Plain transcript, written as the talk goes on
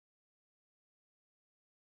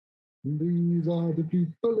These are the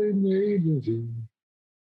people in the agency,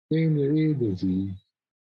 in the agency,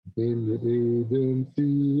 in the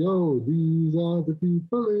agency. Oh, these are the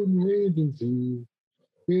people in the agency,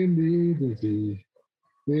 in the agency,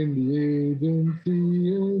 in the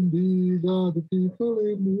agency, and these are the people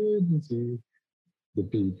in the agency. The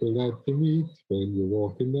people that you meet when you're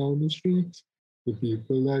walking down the street. The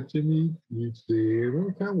people that you meet each day. Well,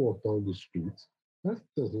 you can't walk down the street. That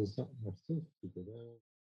doesn't sound that's so stupid.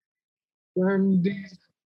 And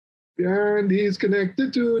he's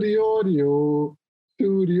connected to the audio,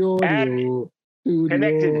 to the And audio, to the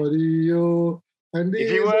connected. audio. And If you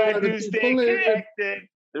these were are the to stay people in it. connected,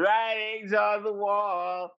 the writings on the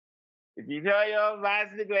wall. If you know your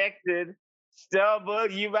mind's neglected, stumble,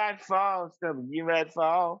 you might fall. Stumble, you might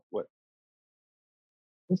fall. What?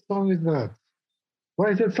 What song is that?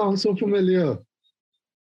 Why does it sound so familiar? What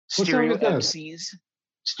song Stereo is that? MCs.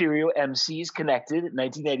 Stereo MCs connected,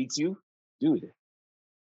 1992. Dude,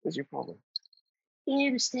 what's your problem?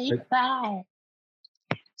 Here to stay Like, alive,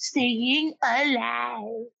 staying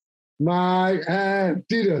alive. my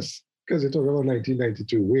Adidas. Because you're talking about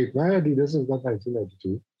 1992. Wait, my Adidas is not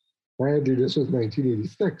 1992. My Adidas was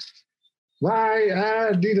 1986. My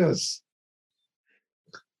Adidas.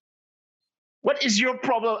 What is your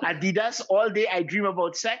problem, Adidas? All day I dream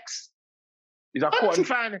about sex. Is a corn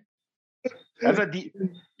fan. That's a D.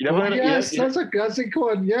 You never Oh heard of, yes, you know, that's a classic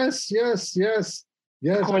one. Yes, yes, yes, the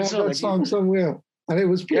yes. I corn have song. that Like, song somewhere, and it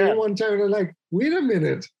was playing yeah. one time. And I'm like, wait a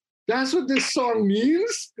minute, that's what this song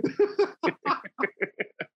means.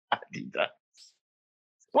 Adidas.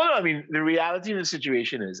 Well, no, I mean, the reality of the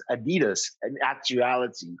situation is Adidas, in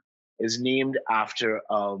actuality, is named after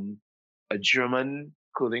a German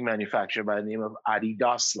clothing manufacturer by the name of Adi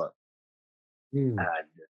Dassler. Hmm. And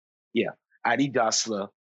yeah, Adi Dassler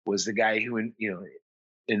was the guy who,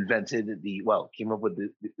 invented came up with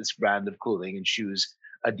this brand of clothing and shoes,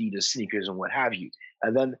 Adidas sneakers and what have you.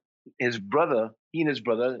 And then he and his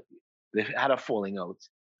brother, they had a falling out.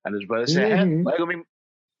 And his brother said, "Hey, Hmm. I gotta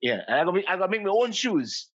make my own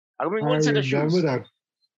shoes. I gotta make my I own set of remember shoes." that.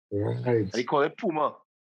 Right. And he called it Puma.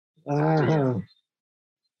 So yeah, Uh-huh.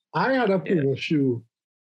 I had a yeah. Puma shoe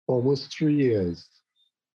almost 3 years.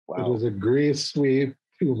 It was Wow. a gray suede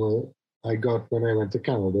Puma I got when I went to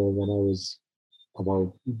Canada when I was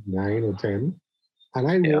about 9 or 10. And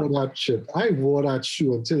I Yeah. wore that shit. I wore that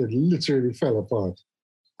shoe until it literally fell apart.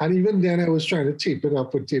 And even then, I was trying to tape it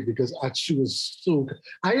up with tape because that shoe was so.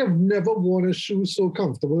 I have never worn a shoe so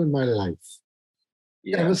comfortable in my life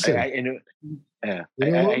ever Yeah. since. I know. Yeah.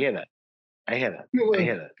 You know, I hear that. I hear that. I Puma,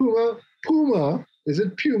 hear that. Puma. Is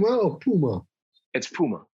it Puma or Puma? It's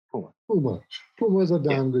Puma. Puma. Puma. Puma is a Yeah.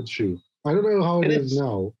 damn good shoe. I don't know how it It is is.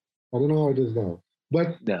 now. I don't know how it is now.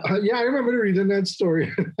 But No. yeah, I remember reading that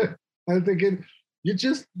story. I'm thinking, you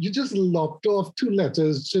just lopped off 2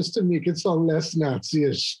 letters just to make it sound less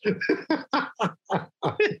Nazi-ish.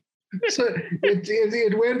 So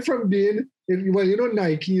it went from being well,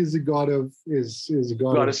 Nike is the god of is the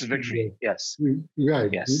god of Goddess of Victory. Yes. right.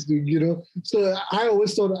 Yes. So I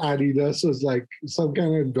always thought Adidas was like some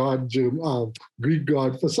kind of god, Greek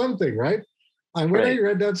god for something, right? And when I Right.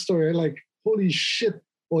 read that story, I'm like, holy shit!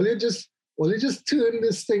 Well, you just turned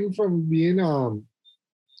this thing from being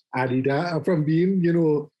Adidas, from being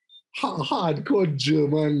hardcore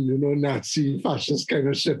German, Nazi fascist kind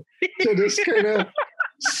of shit, to this kind of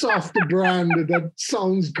soft brand that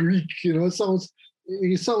sounds Greek,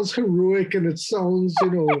 it sounds heroic and it sounds, I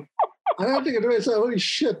don't think it is. Holy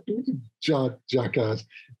shit, jackass.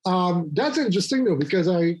 That's interesting though because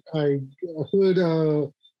I heard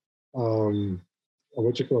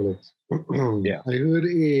what you call it? Yeah. I heard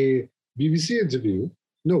a BBC interview.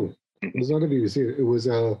 No, it Mhm. was not a BBC. It was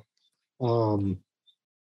a um,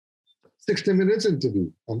 60 Minutes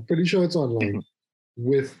interview. I'm pretty sure it's online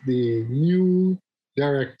with the new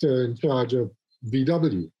director in charge of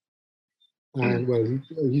VW. And Mm.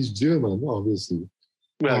 well, he's German, obviously.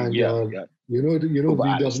 Well, And yeah, yeah. Over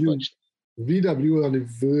Alice VW, Budge. VW on the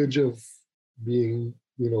verge of being,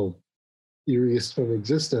 erased from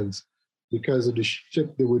existence because of the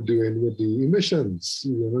shit they were doing with the emissions.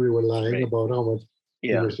 They were lying Right. about how much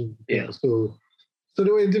Yeah. emissions. Yeah. So they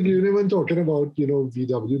were interviewing him and talking about,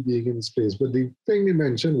 VW being in space. But the thing they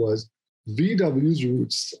mentioned was VW's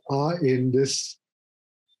roots are in this,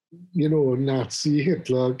 Nazi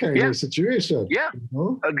Hitler kind Yeah. of situation. Yeah. You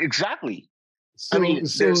know? Exactly. I So mean,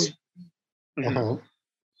 so mhm. uh-huh.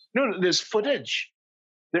 No, there's footage.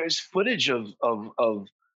 There's footage of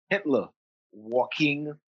Hitler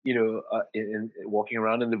walking, walking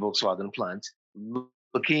around in the Volkswagen plant,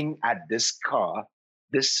 looking at this car,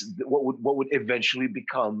 what would eventually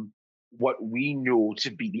become what we know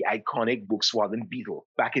to be the iconic Volkswagen Beetle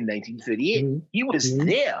back in 1938. Mm-hmm. He was Mm-hmm.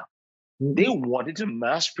 there. They Mm-hmm. wanted to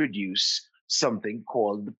mass produce something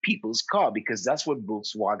called the people's car because that's what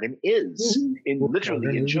Volkswagen is. Mm-hmm. In literally Volkswagen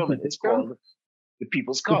in is the German, people's it's car. called the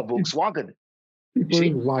people's The car, Volkswagen. You people's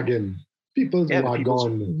see? wagon. People's Yeah, the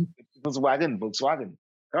wagon. people's wagon, Volkswagen.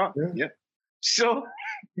 Oh, Yeah. yeah. So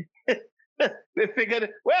they figured,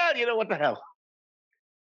 well, you know what the hell?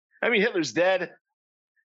 I mean, Hitler's dead.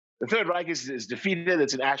 The Third Reich is defeated.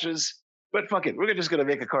 It's in ashes. But fuck it, we're just going to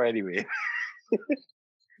make a car anyway.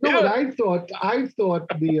 No, but Yeah. I thought I thought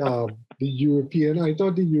the European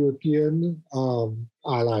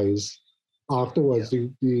allies Yeah. afterwards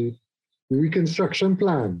the reconstruction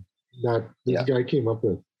plan that this Yeah. guy came up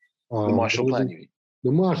with. The Marshall What was Plan, it? you mean?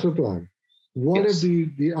 The Marshall Plan. One of Yes,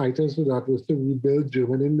 the items for that was to rebuild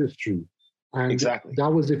German industry, and exactly.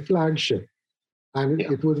 that was the flagship. And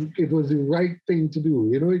Yeah. it was the right thing to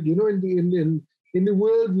do. In the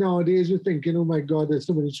world nowadays, you're thinking, oh my God, there's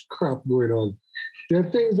so much crap going on. There are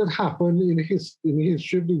things that happen in the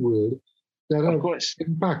history of the world that Of have course.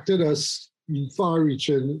 impacted us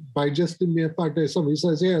far-reaching by just the mere fact that somebody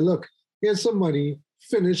says, "Yeah, look, here's some money,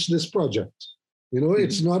 finish this project."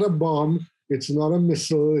 It's Mhm. not a bomb, it's not a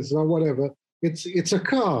missile, it's not whatever. It's a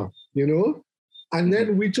car. And Mhm.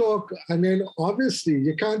 then we talk, and then obviously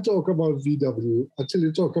you can't talk about VW until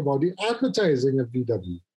you talk about the advertising of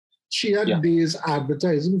VW. Yeah, Chiat Day's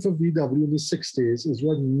advertising for VW in the 60s is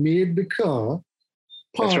what made the car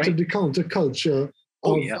that's part of right. the counterculture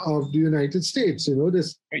Oh, of, yeah. of the United States.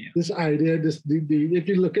 This Oh, yeah. this idea, if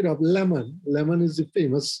you look it up, Lemon is the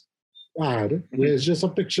famous ad where Mhm. it's just a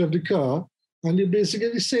picture of the car, and you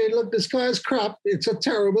basically say, look, this car is crap. It's a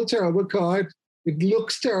terrible, terrible car. It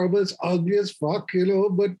looks terrible. It's ugly as fuck,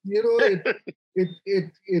 but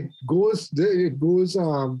it goes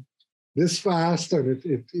this fast, and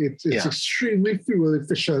it's Yeah, extremely fuel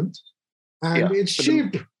efficient, and yeah. it's But the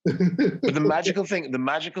cheap. but the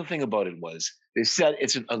magical thing about it was they said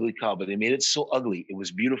it's an ugly car, but they made it so ugly it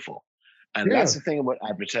was beautiful, and that's Yeah, the thing about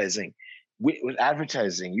advertising. With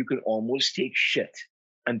advertising, you can almost take shit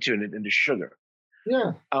and turn it into sugar.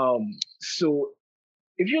 yeah, So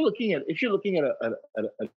if you're looking at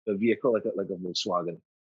a vehicle like a Volkswagen,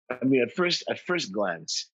 I mean, at first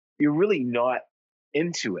glance, you're really not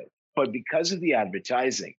into it, but because of the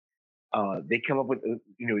advertising, they come up with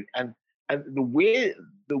and the way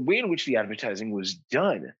in which the advertising was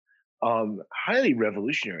done, highly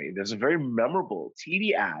revolutionary. There's a very memorable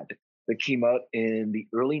TV ad that came out in the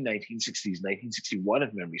early 1960s, 1961,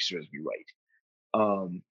 if memory serves me right.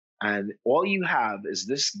 And all you have is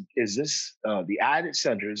this the ad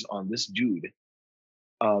centers on this dude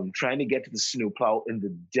trying to get to the snowplow in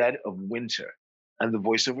the dead of winter. And the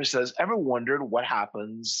voiceover says, ever wondered what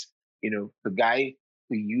happens? The guy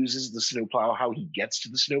who uses the snowplow, how he gets to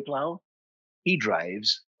the snowplow? He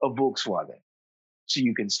drives a Volkswagen. So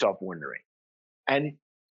you can stop wondering. And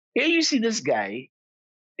here you see this guy,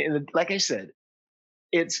 like I said,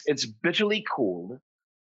 it's bitterly cold.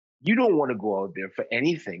 You don't want to go out there for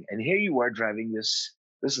anything. And here you are driving this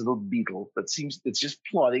little Beetle that seems it's just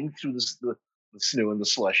plodding through the snow and the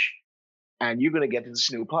slush, and you're going to get to the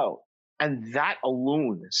snow plow. And that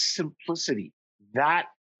alone, simplicity, that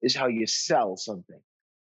is how you sell something.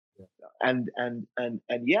 And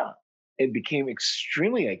yeah, it became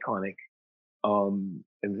extremely iconic. And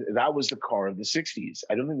that was the car of the 60s.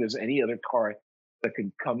 I don't think there's any other car that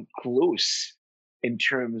can come close in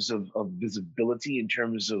terms of visibility, in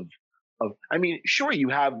terms of I mean, sure, you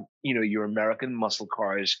have, your American muscle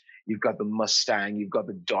cars, you've got the Mustang, you've got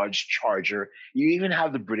the Dodge Charger, you even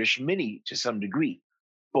have the British Mini to some degree.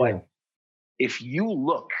 But yeah. if you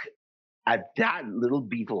look at that little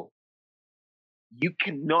Beetle, you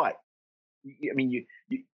cannot. I mean,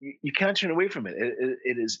 you can't turn away from it.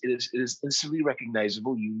 It is instantly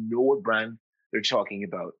recognizable. You know what brand they're talking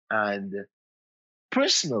about. And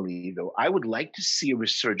personally, though, I would like to see a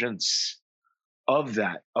resurgence of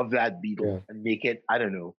that Yeah. Beetle and make it, I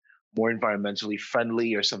don't know, more environmentally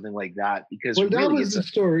friendly or something like that. Because Well, that really, was the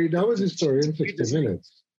story. That was the story in it's a great 60 design.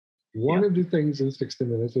 Minutes. One Yeah, of the things in 60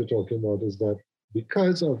 Minutes we're talking about is that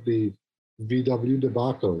because of the VW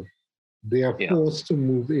debacle, they are yeah, forced to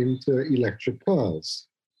move into electric cars.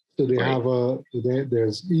 So they right. have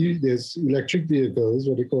there's electric vehicles,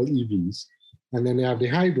 what they call EVs, and then they have the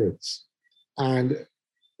hybrids. And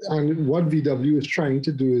and what VW is trying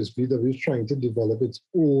to do is VW is trying to develop its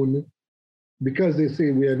own, because they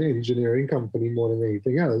say we're an engineering company more than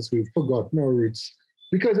anything else. We've forgotten our roots.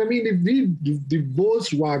 Because I mean, if the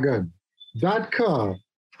Volkswagen, that car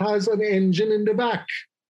has an engine in the back.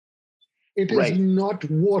 It is Right. not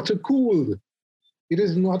water cooled. It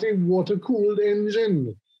is not a water-cooled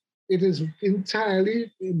engine. It is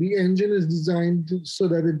entirely, the engine is designed so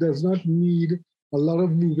that it does not need a lot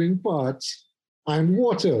of moving parts and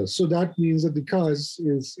water. So that means that the car is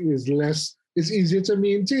less, it's easier to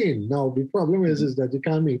maintain. Now, the problem is that you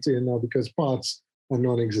can't maintain now because parts are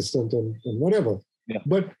non-existent and whatever. Yeah.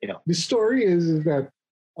 But Yeah. the story is that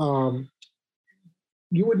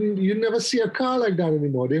you never see a car like that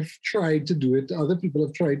anymore. They've tried to do it. Other people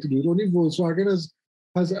have tried to do it. Only Volkswagen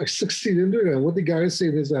has succeeded in doing it. And what the guy is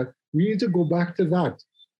saying is that we need to go back to that.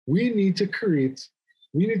 We need to create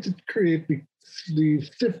the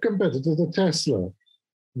fifth competitor to Tesla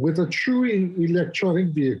with a true electronic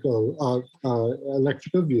vehicle,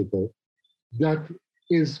 electrical vehicle that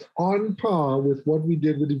is on par with what we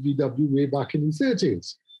did with the VW way back in the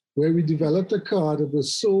 30s, where we developed a car that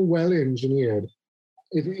was so well engineered.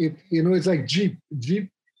 It's like Jeep, Jeep,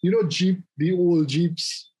 the old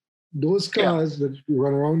Jeeps, those cars that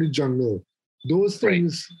run around the jungle, those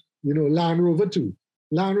things, Land Rover too.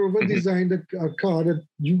 Land Rover designed a car that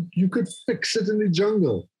you could fix it in the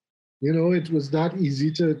jungle. It was that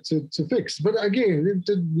easy to fix. But again,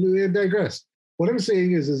 to digress. What I'm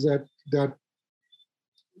saying is that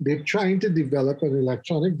they're trying to develop an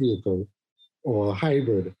electronic vehicle or a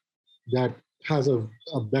hybrid that has a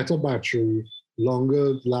better battery,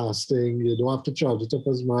 longer lasting, you don't have to charge it up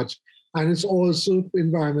as much, and it's also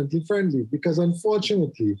environmentally friendly. Because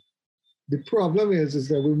unfortunately, the problem is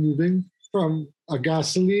that we're moving from a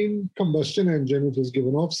gasoline combustion engine, which is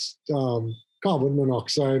giving off carbon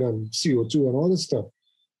monoxide and CO2 and all this stuff,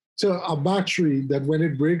 to a battery that when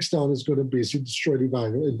it breaks down is going to basically destroy the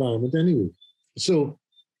environment anyway. So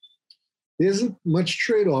there isn't much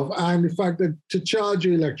trade-off. And the fact that to charge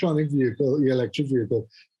your electric vehicle,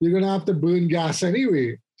 you're going to have to burn gas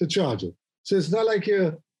anyway to charge it. So it's not like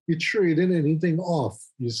you're trading anything off,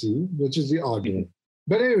 you see, which is the argument.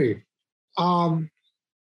 But anyway,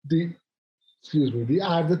 the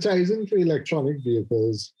advertising for electronic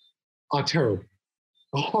vehicles are terrible,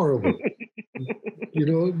 horrible.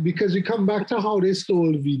 Because you come back to how they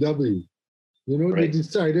stole VW. They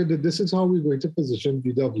decided that this is how we're going to position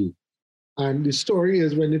VW. And the story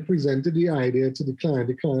is when they presented the idea to the client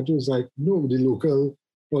was like, no, the local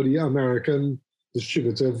or the American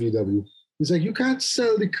distributor of VW. He's like, you can't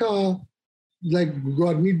sell the car like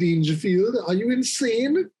Rodney Dangerfield. Are you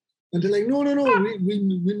insane? And they're like, no, we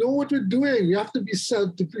know what we're doing. We have to be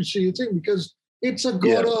self-depreciating because it's a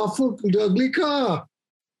god-awful, ugly car.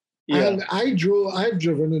 Yeah. And I've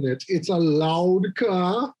driven in it. It's a loud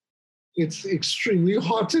car. It's extremely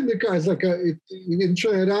hot in the car. It's like in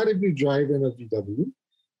Trinidad, if you drive in a VW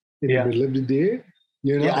in the middle of the day,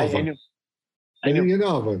 you're in an oven. I know. You're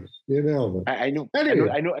in an oven. I know. Anyway,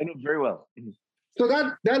 I know very well. So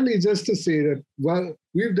that leads us to say that, well,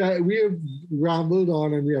 we have rambled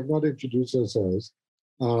on and we have not introduced ourselves.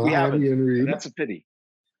 We haven't. Ian Reed. That's a pity.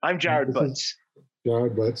 I'm Jared Butts.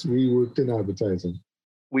 Jared Butts. We worked in advertising.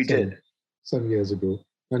 We did. Some years ago.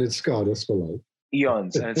 And it scarred us for life.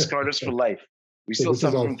 Eons. And it scarred us for life. We still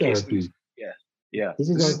suffer from cases. Yeah. This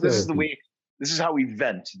is the way, this is how we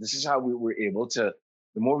vent. This is how we were able to,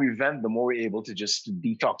 the more we vent, the more we're able to just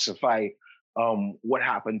detoxify what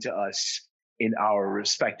happened to us in our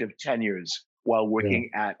respective tenures while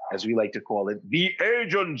working at, as we like to call it, the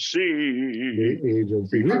agency. The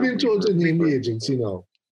agency. We've been told to name the agency now.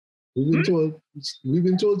 We've been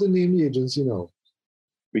told to name the agency now.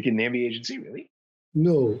 We can name the agency, really?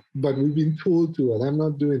 No, but we've been told to, and I'm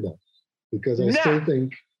not doing that because I still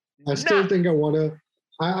think I want to.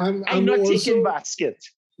 I'm not also, taking basket.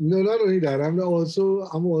 No, not only that. I'm also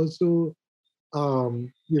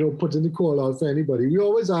putting the call out for anybody. We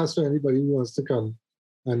always ask for anybody who wants to come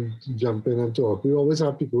and jump in and talk. We always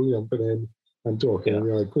have people jumping in and talking,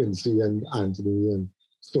 like Quincy and Anthony and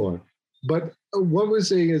so on. But what we're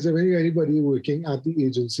saying is if anybody working at the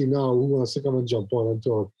agency now who wants to come and jump on and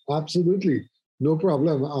talk, absolutely, no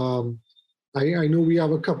problem. I know we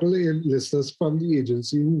have a couple of listeners from the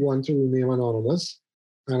agency who want to remain anonymous.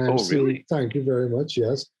 And I'm saying really? Thank you very much,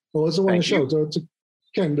 yes. I also want to shout out to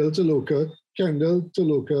Kendall Toloka. Kendall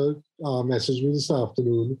Toloka messaged me this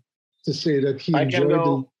afternoon to say that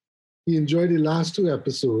he enjoyed the last two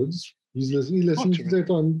episodes. He listened to it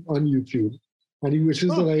on YouTube. And he wishes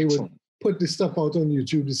that I would put this stuff out on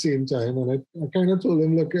YouTube at the same time. And I kind of told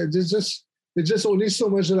him, look, it's just only so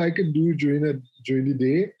much that I can do during the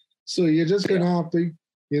day. So you're just going to have to,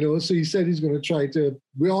 so he said he's going to try to,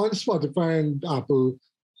 we're on Spotify and Apple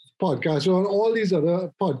Podcasts, we're on all these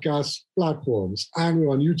other podcast platforms, and we're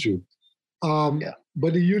on YouTube.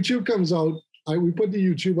 But the YouTube comes out, we put the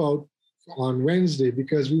YouTube out on Wednesday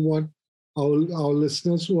because we want our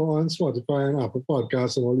listeners who are on Spotify and Apple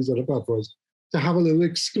Podcasts and all these other platforms to have a little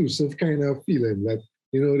exclusive kind of feeling that,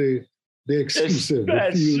 they're It's exclusive.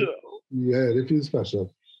 special. They feel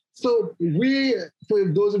special. So for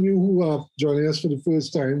those of you who are joining us for the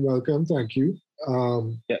first time, welcome, thank you.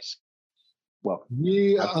 Yes. Welcome.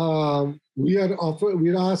 We had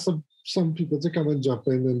asked some people to come and jump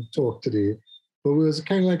in and talk today, but it was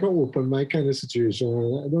kind of like an open mic kind of situation.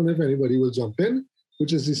 I don't know if anybody will jump in,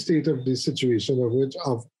 which is the state of the situation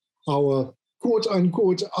of our quote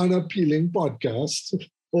unquote unappealing podcast.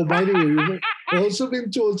 Oh, by the way, we've also been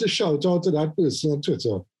told to shout out to that person on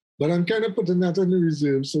Twitter, but I'm kind of putting that on the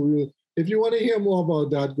reserve. So if you want to hear more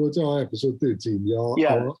about that, go to our episode 13. Go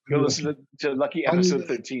listen to Lucky episode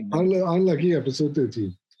 13. Unlucky episode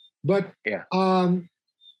 13. But yeah.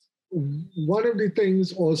 One of the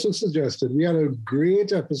things also suggested, we had a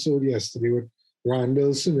great episode yesterday with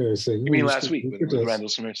Randall Singh. You mean last week with Randall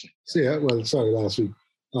Singh? Yeah, well, sorry, last week.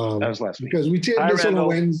 That was last week. Because we taped this on a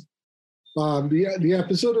Wednesday. The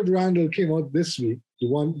episode with Randall came out this week,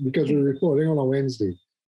 because we're recording on a Wednesday.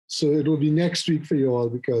 So it will be next week for you all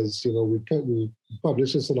because, we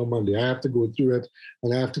publish this on a Monday. I have to go through it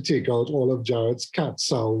and I have to take out all of Jared's cat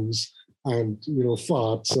sounds and,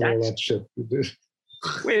 farts and all that shit.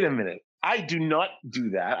 Wait a minute. I do not do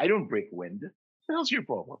that. I don't break wind. What the hell's your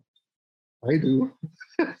problem? I do.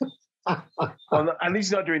 Well, at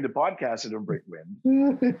least not during the podcast. I don't break wind. I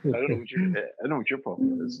don't know what your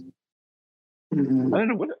problem is. I don't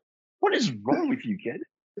know what is wrong with you, kid.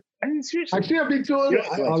 I mean, seriously. Actually, I've been told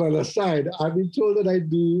on the side. I've been told that I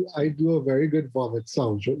do a very good vomit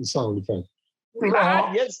sound effect.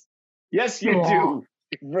 Yes, you do.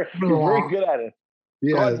 You're very good at it.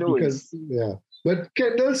 Yeah, But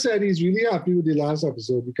Kendall said he's really happy with the last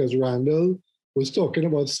episode because Randall was talking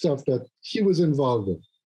about stuff that he was involved in.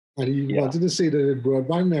 And he wanted to say that it brought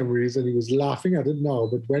back memories and he was laughing at it now.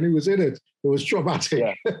 But when he was in it, it was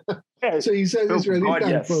traumatic. Yeah. So he says he's really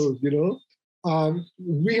thankful,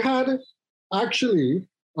 we had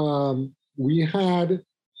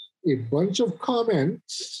a bunch of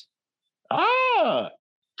comments.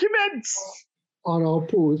 Comments on our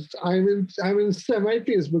post. I'm in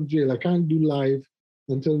semi-Facebook jail. I can't do live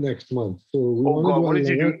until next month. So what did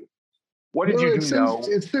you do? What did you do now?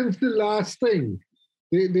 It's since the last thing.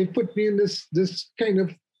 They put me in this kind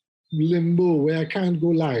of limbo where I can't go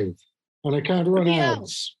live and I can't run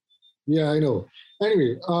ads. Yeah, I know.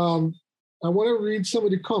 Anyway, I want to read some of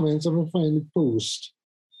the comments. I'm gonna find the post.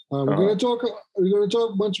 We're gonna talk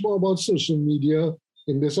much more about social media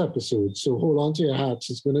in this episode. So hold on to your hats.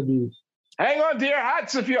 It's gonna be. Hang on to your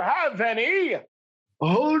hats if you have any.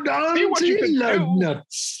 Hold on to your lug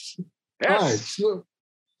nuts. Yes. All right.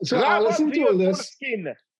 So Alison told us.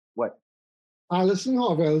 What? Alison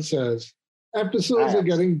Harvell says, episodes are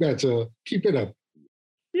getting better. Keep it up.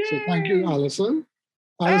 Yay. So thank you, Alison.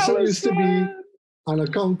 Alison used to be an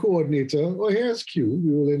account coordinator. Oh, here's Q.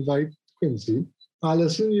 We will invite Quincy.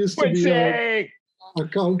 Alison used to be an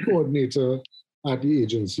account coordinator at the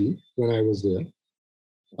agency when I was there.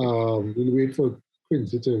 We'll wait for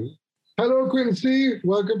Quincy to. Hello, Quincy.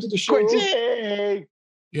 Welcome to the show. Quincy!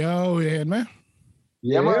 Yo, you heard me?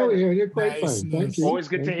 Yeah, man. You're quite fine. Thank you. Always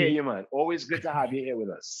good to hear you, man. Always good to have you here with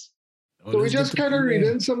us. So we just kind of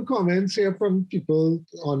reading some comments here from people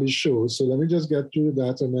on the show. So let me just get through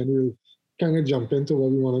that and then we'll kind of jump into what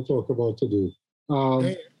we want to talk about today.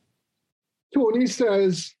 Tony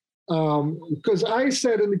says, because I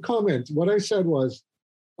said in the comment, what I said was,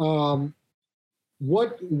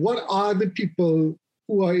 what are the people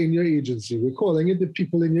who are in your agency? We're calling it the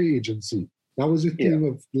people in your agency. That was the theme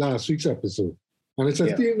of last week's episode. And it's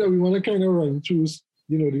a theme that we want to kind of run through,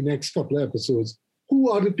 the next couple of episodes.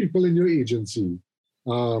 Who are the people in your agency?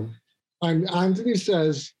 And Anthony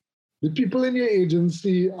says, the people in your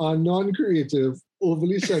agency are non-creative,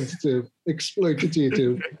 overly sensitive,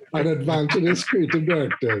 exploitative, and advantageous creative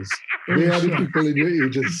directors. They are the people in your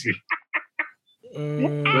agency.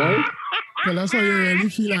 Right? Well, that's how you really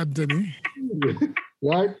feel, Anthony.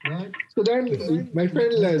 Right? So then my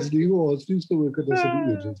friend Leslie, who also used to work at us at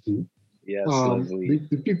the agency,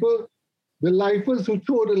 the people, the lifers who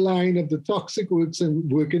toe the line of the toxic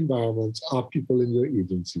work environments are people in your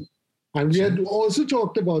agency. And we had also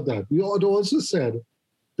talked about that. We had also said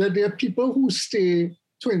that there are people who stay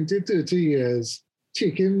 20, 30 years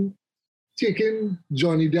taking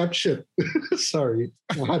Johnny Depp shit. Sorry.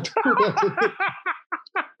 I had to put that.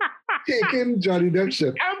 Taking Johnny Depp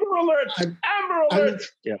shit. Amber Alert! Amber Alert!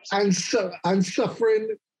 And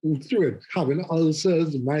suffering through it, having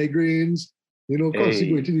ulcers, migraines, constantly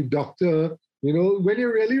going to the doctor. When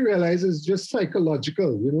you really realize it's just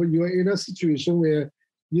psychological. You're in a situation where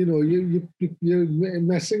you're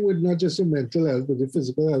messing with not just your mental health, but your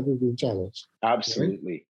physical health is being challenged.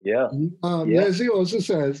 Absolutely. Right? Yeah. Leslie also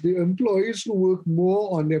says the employees who work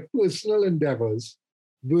more on their personal endeavors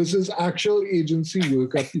versus actual agency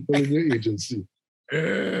work are people in your agency.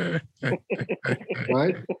 Right?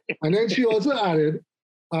 And then she also added,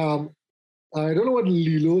 I don't know what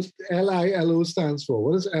LILO stands for.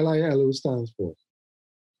 What does LILO stands for?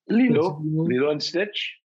 Lilo and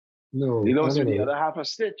Stitch? No. Lilo's the other half of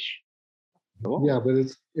Stitch. Oh. Yeah, but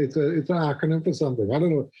it's an acronym for something. I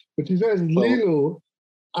don't know. But she says Lilo,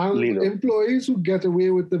 employees who get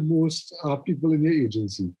away with the most are people in your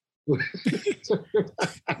agency.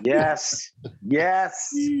 Yes.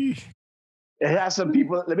 It has some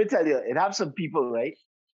people, let me tell you, it has some people, right,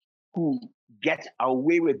 who get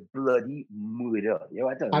away with bloody murder.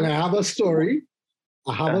 And I have a story.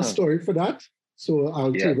 I have a story for that. So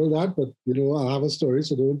I'll table that, but I have a story,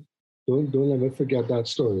 so don't let me forget that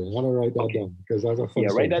story. I gotta write that down because that's a fun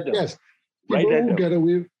story. Write that down. Yes. People who get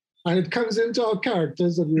away, and it comes into our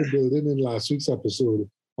characters that we were building in last week's episode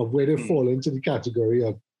of where they fall into the category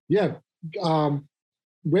of,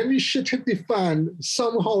 when the shit hit the fan,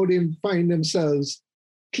 somehow they find themselves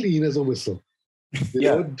clean as a whistle.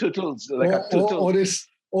 Turtles, like a turtle.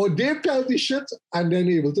 Or they tell the shit and then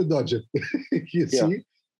able to dodge it. You see?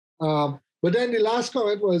 But then the last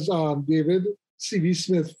comment was David C.V.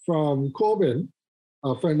 Smith from Corbin,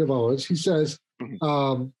 a friend of ours. He says,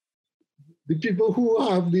 the people who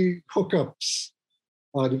have the hookups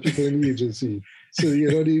are the people in the agency. So, the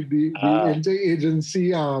interagency,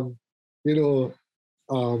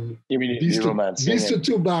 these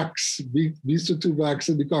two backs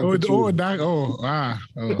in the conference room.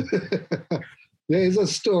 There is a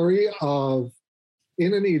story of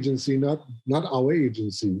in an agency, not our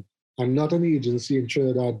agency, and not an agency in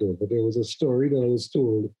Trinidad though, but there was a story that I was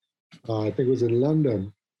told, I think it was in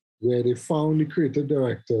London, where they found the creative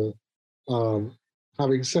director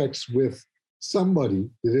having sex with somebody,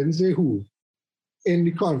 they didn't say who, in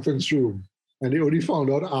the conference room. And they only found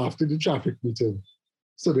out after the traffic meeting.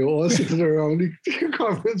 So they were all sitting around the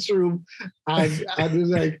conference room and was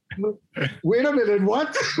like, wait a minute,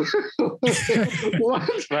 what? What?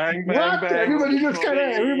 Bang, what? bang,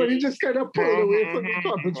 everybody just kind of pulled away from the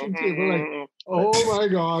conference room table like, oh my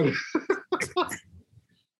God.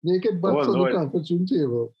 Naked butts on the conference room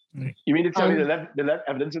table. You mean to tell me they left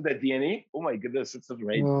evidence of their DNA? Oh my goodness, it's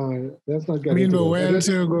right. That's not getting well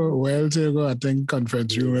to go, I think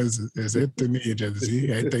conference room is it in the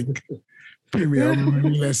agency, I think. Premium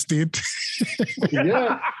real estate.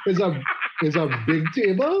 It's a big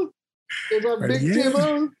table. It's a big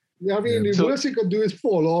table. I mean, the worst you could do is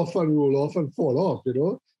fall off and roll off and fall off,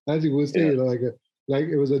 That's the worst thing, like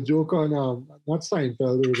it was a joke on, not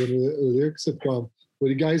Seinfeld, it was an earlier sitcom, where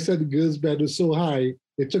the guy said the girl's bed was so high,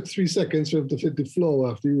 it took 3 seconds for him to fit the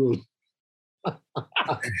floor after he rolled.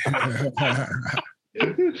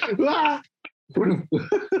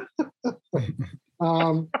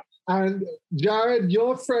 And Jared,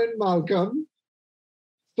 your friend Malcolm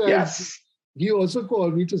says he also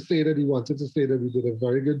called me to say that he wanted to say that we did a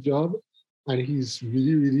very good job and he's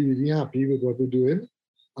really, really, really happy with what we're doing.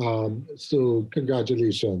 So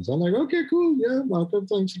congratulations. I'm like, okay, cool. Yeah, Malcolm,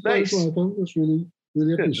 thanks. Nice. Thanks, Malcolm. That's really,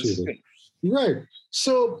 really appreciated. Right.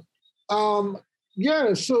 So, so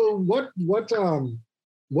what we were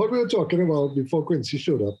talking about before Quincy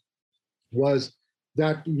showed up was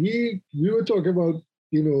that we were talking about,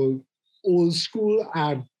 old school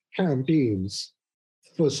ad campaigns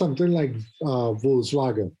for something like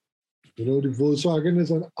Volkswagen. The Volkswagen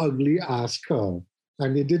is an ugly ass car.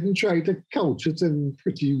 And they didn't try to couch it in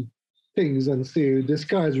pretty things and say, this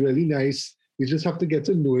car is really nice. You just have to get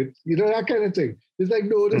to know it. That kind of thing. It's like,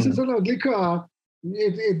 no, this is an ugly car.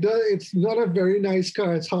 It's not a very nice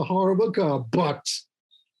car. It's a horrible car, but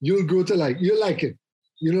you'll like it.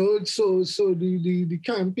 So the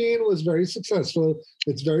campaign was very successful.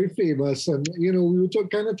 It's very famous. And, we were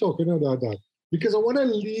kind of talking about that because I want to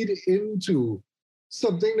lead into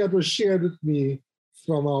something that was shared with me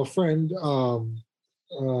from our friend,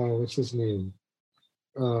 what's his name?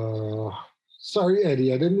 Sorry,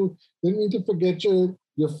 Eddie, I didn't mean to forget your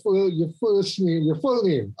first name, your full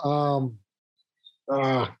name.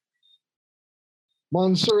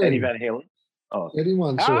 Mansour. Eddie Van Halen. Oh. Eddie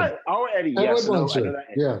Mansour. Eddie. Yes, I know that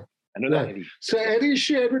Eddie. Yeah. I know that Eddie. So Eddie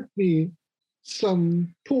shared with me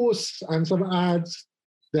some posts and some ads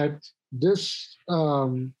that this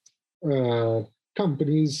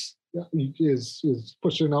companies is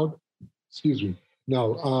pushing out. Excuse me.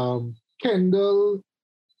 Now, Kendall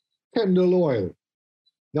Oil.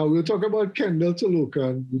 Now we'll talk about Kendall Toluca,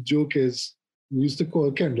 and the joke is we used to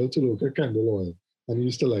call Kendall Toluca Kendall Oil. and he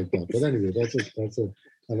used to like that. But anyway, that's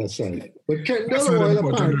an aside. But That's Kendall not Oil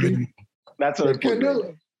important, apparently, really. That's yeah, what I'm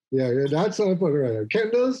Kendall, yeah, that's not important right now.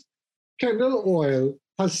 Kendall Oil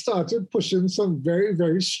has started pushing some very,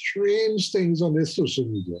 very strange things on their social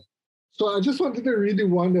media. So I just wanted to read the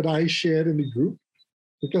one that I shared in the group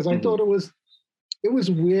because I thought it was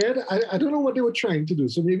weird. I don't know what they were trying to do.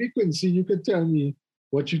 So maybe Quincy, you could tell me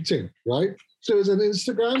what you think, right? So it's an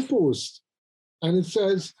Instagram post and it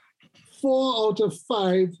says 4 out of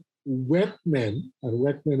 5 wet men, and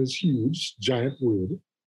wet men is huge, giant word,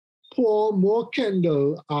 pour more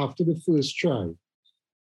Kendall after the first try.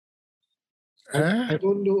 I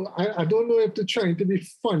don't know. I don't know if they're trying to be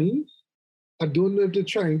funny. I don't know if they're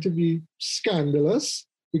trying to be scandalous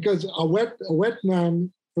because a wet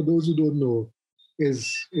man, for those who don't know,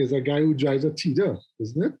 is a guy who drives a teeter,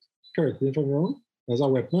 isn't it? Correct me if I'm wrong. As a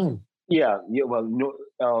wet man. Yeah. Well, no.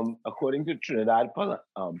 According to Trinidad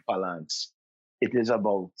parlance, it is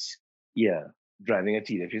about driving a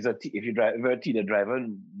teeter. If you're a teeter driver,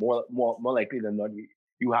 more likely than not,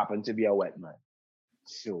 you happen to be a wet man.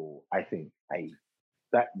 So I think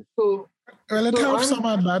So Well, it has some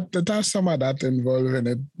of that. It has some of that involved in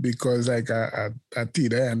it because, like, a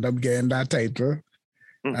teeter end up getting that title,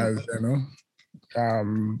 as you know.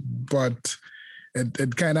 But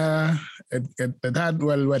it kind of it had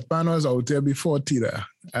wet man was out there before teeter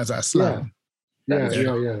as a slang. Yeah. I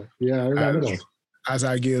remember that. as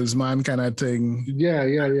a girls man kind of thing. Yeah.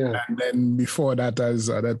 And then before that as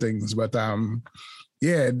other things. But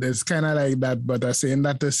it's kind of like that. But I'm saying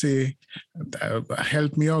that to say,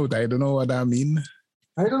 help me out. I don't know what I mean.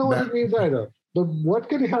 I don't know what it means either. But what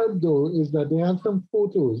can help though is that they have some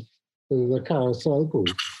photos. There's a carousel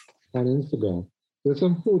post on Instagram. There's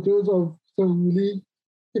some photos of some really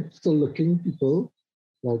hipster-looking people,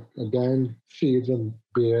 like a guy in shades and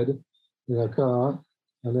beard in a car,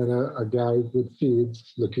 and then a guy with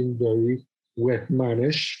shades looking very wet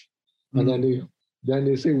manish, and then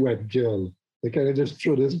they say wet girl. They kind of just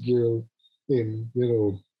throw this girl in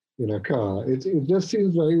a car. It just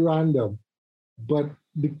seems very random. But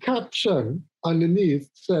the caption underneath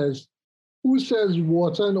says, "Who says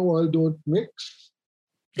water and oil don't mix?"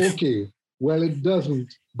 Okay, well it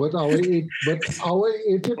doesn't. But our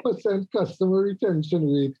 80% customer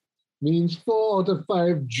retention rate means 4 out of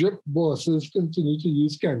 5 drip bosses continue to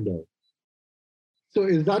use Kendall. So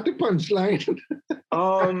is that the punchline?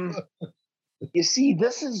 You see,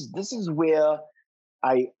 this is where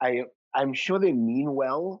I'm sure they mean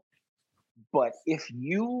well, but if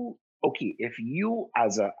you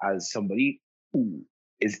as somebody who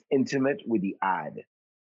is intimate with the ad,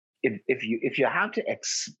 if you have to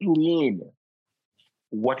explain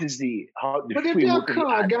what is how the but if you're a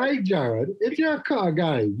car guy, Jared, if you're a car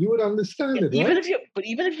guy, you would understand it, right?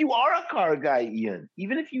 Even if you are a car guy, Ian,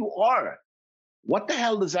 even if you are, what the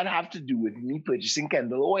hell does that have to do with me purchasing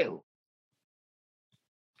Kendall Oil?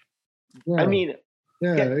 Yeah. I mean,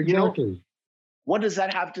 exactly. What does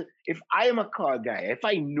that have to? If I am a car guy, if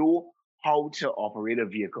I know how to operate a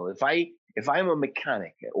vehicle, if I'm a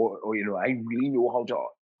mechanic, or I really know how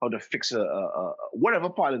to fix a whatever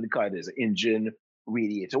part of the car it is, engine,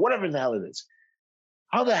 radiator, whatever the hell it is,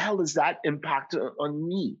 how the hell does that impact on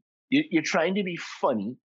me? You're trying to be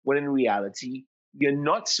funny when in reality you're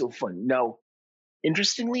not so funny. Now,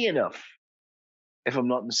 interestingly enough, if I'm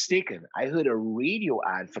not mistaken, I heard a radio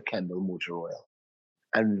ad for Kendall Motor Oil,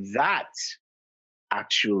 and that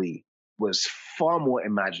actually was far more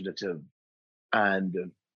imaginative and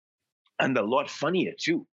a lot funnier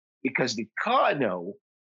too, because the car now,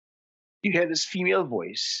 you hear this female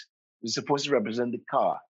voice who's supposed to represent the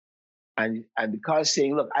car, and the car is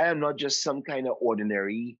saying, "Look, I am not just some kind of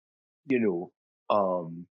ordinary,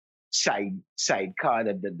 side car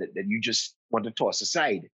that you just want to toss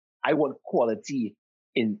aside. I want quality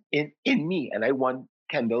in me, and I want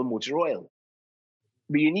Kendall Motor Oil."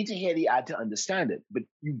 But you need to hear the ad to understand it. But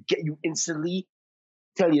you instantly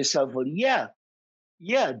tell yourself, "Well,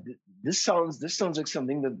 this sounds like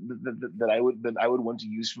something that I would want to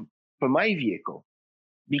use for my vehicle,"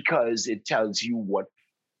 because it tells you what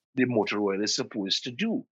the motor oil is supposed to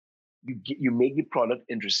do. You make the product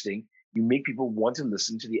interesting. You make people want to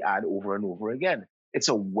listen to the ad over and over again. It's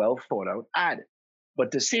a well thought out ad.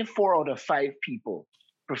 But to say 4 out of 5 people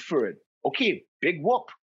prefer it, okay, big whoop.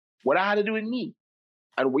 What I had to do with me?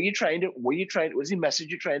 And what's the message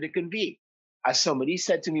you're trying to convey? As somebody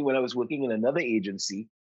said to me when I was working in another agency,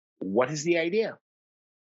 what is the idea?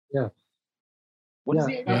 Yeah. What is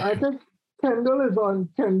the idea? I think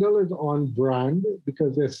Kendall is on brand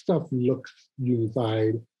because their stuff looks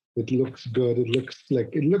unified. It looks good. It looks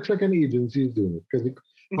like an agency is doing it. Because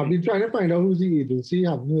I've been trying to find out who's the agency.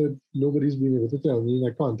 Haven't heard. Nobody's been able to tell me.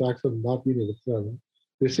 My contacts have not been able to tell me.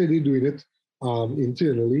 They say they're doing it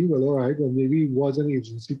internally. Well, all right. Well, maybe it was an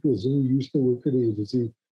agency person who used to work for the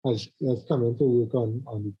agency has come in to work on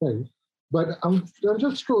the thing. But I'm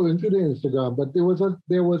just scrolling through the Instagram. But there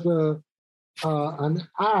was an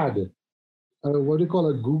ad, what do you call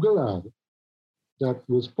it, Google ad, that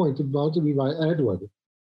was pointed out to me by Edward,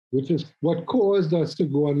 which is what caused us to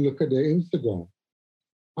go and look at their Instagram.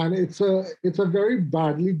 And it's a very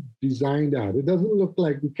badly designed ad. It doesn't look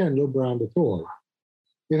like the Kendall brand at all.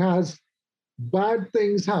 It has bad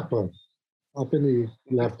things happen up in the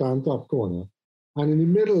left-hand top corner. And in the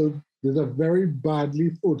middle, there's a very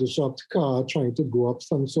badly photoshopped car trying to go up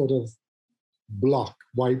some sort of block,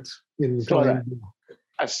 white inclined block.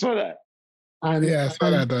 I saw that. And, I saw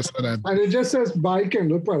that. And it just says, buy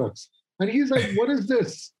Kendall products. And he's like, what is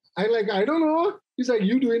this? I don't know. He's like,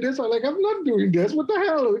 you doing this? I'm like, I'm not doing this. What the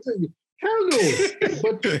hell? He's like, hell no.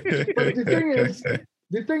 But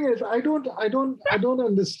the thing is, I don't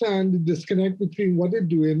understand the disconnect between what they're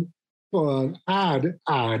doing for an ad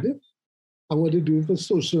and what they're doing for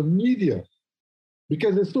social media.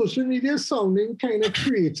 Because the social media is sounding kind of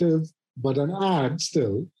creative, but an ad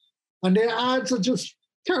still. And their ads are just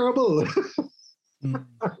terrible.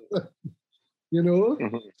 You know?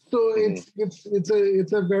 Mm-hmm. So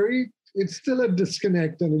it's still a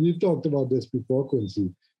disconnect, and we've talked about this before,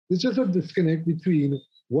 Quincy. It's just a disconnect between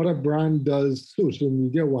what a brand does social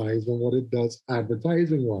media wise and what it does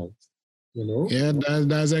advertising wise. You know? Yeah,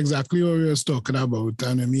 that's exactly what we were talking about.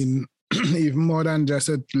 And I mean, even more than just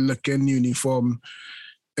a looking uniform,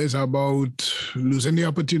 it's about losing the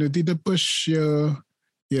opportunity to push your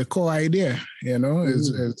core idea, you know,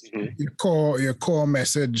 is your core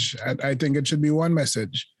message. I think it should be one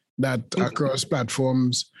message that across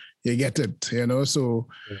platforms you get it, you know. So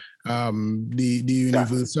the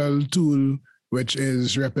universal tool, which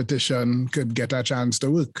is repetition, could get a chance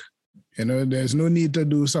to work. You know, there's no need to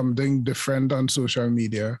do something different on social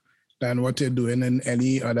media than what you're doing in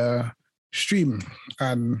any other stream.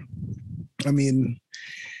 And I mean,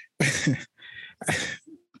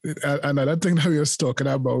 another thing that we were talking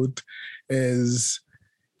about is,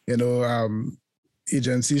 you know,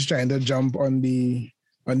 agencies trying to jump on the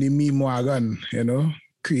meme wagon, you know,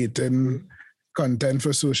 creating content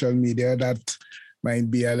for social media that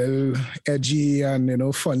might be a little edgy and, you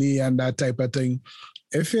know, funny and that type of thing.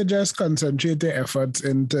 If you just concentrate your efforts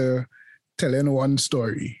into telling one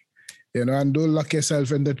story, you know, and don't lock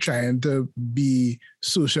yourself into trying to be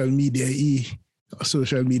social media-ish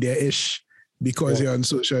because you're on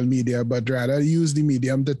social media, but rather use the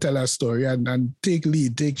medium to tell a story and take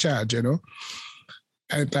lead, take charge, you know.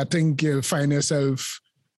 I think you'll find yourself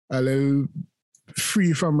a little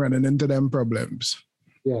free from running into them problems.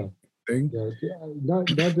 Yeah. Not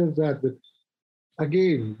just that, but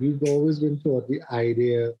again, we've always been taught the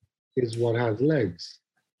idea is what has legs.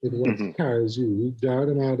 It's what carries you. Jared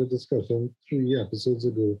and I had a discussion 3 episodes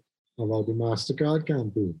ago about the MasterCard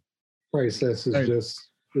campaign. Priceless is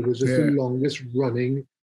it was just the longest running.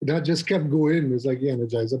 That just kept going. It's like the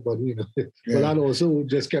Energizer Bunny, you know. But that also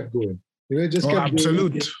just kept going. You know, it just kept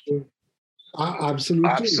absolute. going. Absolute.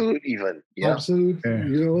 Absolute even. Yeah. Absolute. Yeah.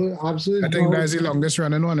 You know, absolute. I think that's the longest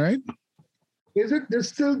running one, right? Is it? They're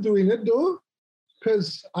still doing it though?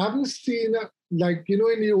 Because I haven't seen, like, you know,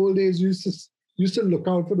 in the old days, you used to look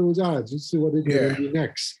out for those ads. You see what they're going to do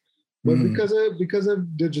next. But because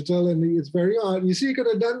of digital, and it's very hard. You see, you could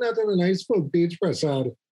have done that on a nice full page press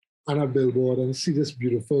ad on a billboard and see this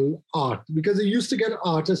beautiful art. Because they used to get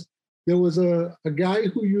artists. There was a guy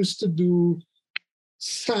who used to do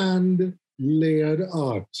sand layered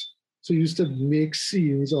art. So he used to make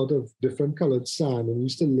scenes out of different colored sand and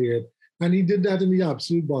used to layer it. And he did that in the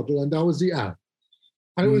Absolute bottle, and that was the ad.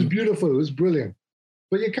 And it was beautiful. It was brilliant.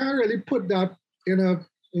 But you can't really put that in a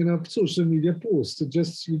social media post. It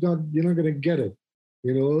just you're not going to get it.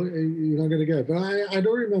 You know, you're not going to get it. But I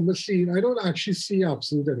don't remember seeing. I don't actually see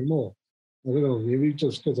Absolute anymore. I don't know. Maybe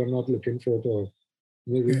just because I'm not looking for it, or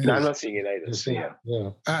maybe no, I'm not seeing it either. So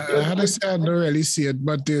yeah. I had to say I don't really see it,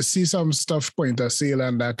 but you see some stuff, point of sale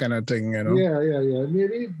and that kind of thing. You know. Yeah.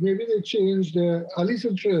 Maybe they changed at least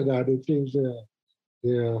in Trinidad they changed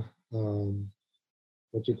their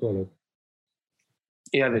what you call it.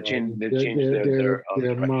 Yeah, they changed their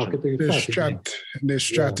marketing strategy.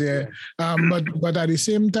 But at the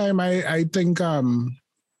same time, I think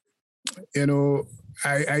you know,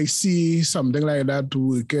 I see something like that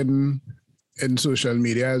working in social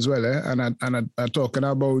media as well, and I'm talking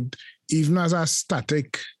about even as a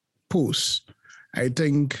static post. I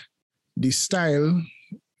think the style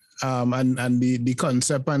and the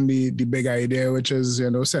concept and the big idea, which is,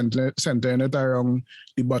 centering it around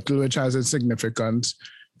the bottle, which has its significance,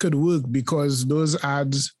 could work because those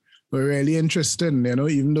ads were really interesting,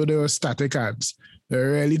 even though they were static ads. They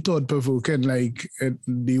were really thought-provoking, like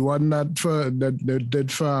the one that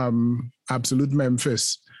did for Absolute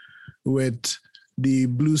Memphis with the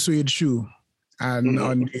blue suede shoe, and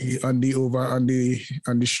on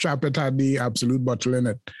the strap it had the Absolute bottle in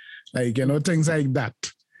it, like things like that.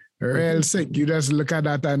 Real sick. You just look at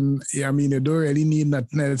that, and you don't really need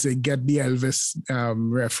nothing else to get the Elvis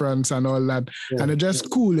reference and all that. Yeah. And it's just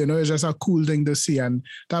cool, it's just a cool thing to see. And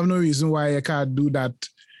I have no reason why you can't do that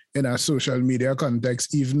in a social media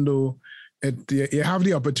context, even though you have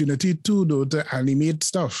the opportunity to animate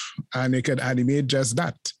stuff, and you could animate just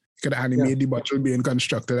that. You could animate the bottle being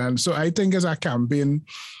constructed. And so I think it's a campaign,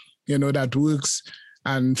 that works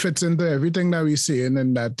and fits into everything that we're saying,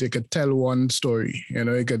 and that you could tell one story.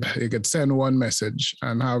 You could send one message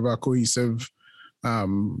and have a cohesive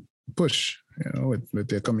push,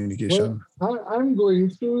 with your communication. Well, I'm going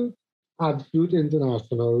through Absolute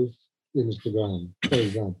International's Instagram, for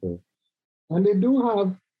example, and they do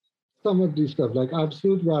have some of this stuff, like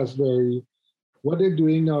Absolute Raspberry. What they're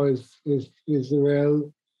doing now is the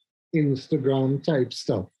real Instagram type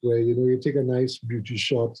stuff, where you take a nice beauty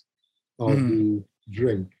shot of the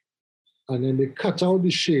drink, and then they cut out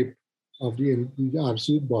the shape of the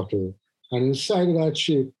Absolute bottle, and inside of that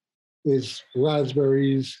shape is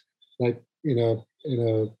raspberries, like in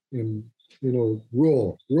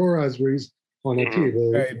raw raspberries on a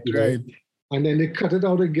table, right. And then they cut it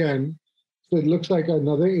out again, so it looks like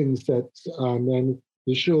another insect, and then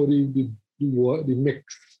they show the mix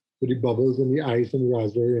with the bubbles and the ice and the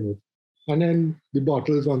raspberry in it, and then the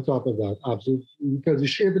bottle is on top of that. Absolute, because the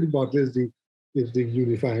shape of the bottle is the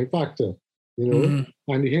unifying factor, and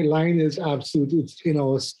the line is Absolute, it's in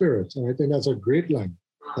our spirit. And I think that's a great line.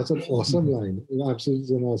 That's an awesome line. Absolute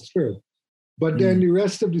is in our spirit. But then the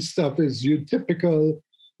rest of the stuff is your typical,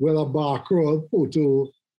 a bar crawl photo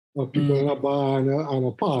of people in a bar and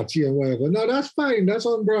a party and whatever. No, that's fine. That's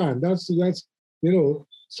on brand. That's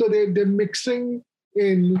so they're mixing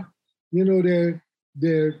in,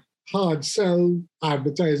 their hard sell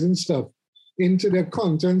advertising stuff into their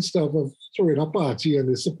content stuff of throwing a party, and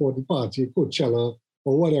they support the party, Coachella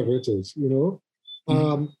or whatever it is,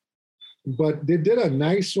 But they did a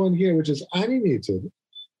nice one here, which is animated,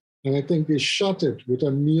 and I think they shot it with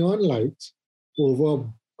a neon light over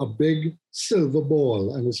a big silver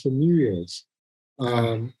ball, and it's for New Year's.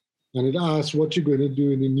 And it asks what you're going to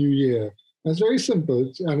do in the new year. And it's very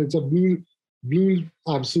simple, and it's a blue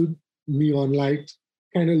Absolute neon light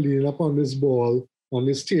kind of leaning up on this ball, on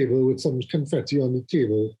this table with some confetti on the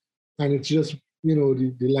table. And it's just,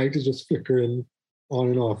 the light is just flickering on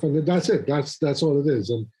and off. And that's it. That's all it is.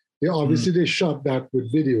 And they shot that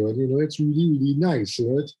with video, and, it's really, really nice.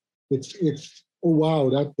 It's oh, wow,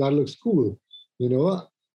 that looks cool,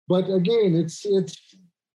 But again,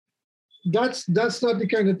 that's not the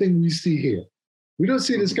kind of thing we see here. We don't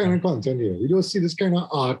see this kind of content here. We don't see this kind of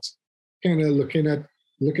art, kind of looking at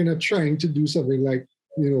trying to do something like,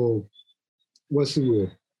 what's the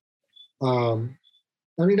word?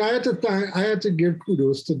 I had to give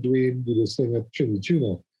kudos to Dwayne do this thing at Trinity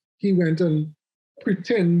Tuna. He went and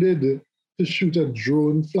pretended to shoot a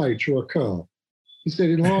drone fly through a car. He said,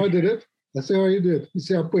 "You know how I did it?" I said, "How you did?" He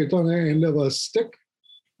said, "I put it on the end of a stick,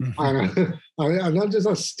 and not just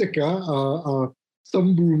a sticker,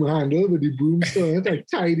 some broom handle with the broom still. I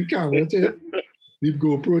tied the camera to it, the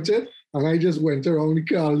GoPro to it, and I just went around the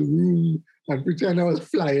car's room and pretend I was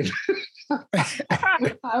flying."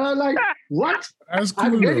 And I'm like, what? That's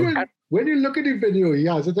cool. When you look at the video, he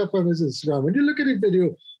has it up on his Instagram. When you look at the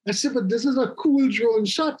video, I said, but this is a cool drone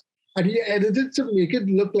shot. And he edited to make it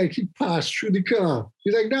look like he passed through the car.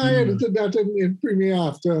 He's like, no, I edited that in Premiere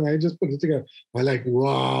After, and I just put it together. I'm like,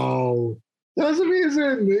 wow, that's amazing.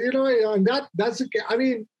 And that's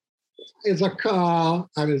it's a car,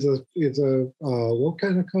 and it's a what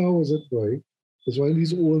kind of car was it, boy? It's one of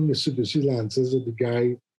these old Mitsubishi Lancers that the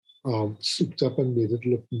guy souped up and made it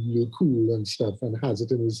look real cool and stuff, and has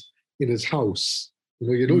it in his house.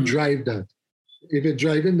 You don't drive that. If you're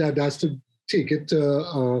driving that, that's to take it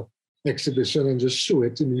to exhibition and just show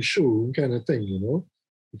it in the showroom kind of thing,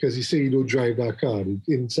 because he said you don't drive that car. The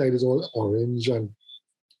inside is all orange, and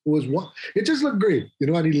it just looked great,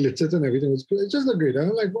 and he lit it and everything was good. It just looked great. And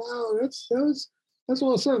I'm like, wow, that's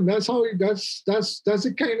awesome. That's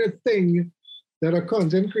the kind of thing that a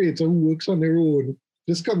content creator who works on their own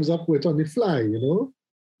just comes up with on the fly,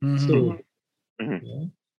 So, yeah.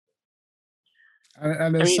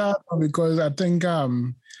 And it's sad because I think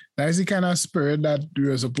that's the kind of spirit that we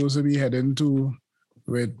were supposed to be heading to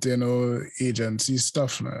with, agency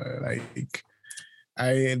stuff. Like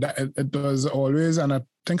it was always, and I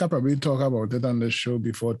think I probably talked about it on the show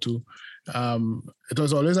before too. It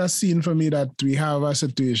was always a scene for me that we have a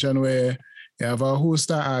situation where you have a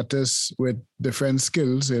host of artists with different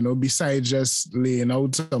skills, besides just laying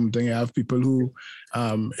out something. You have people who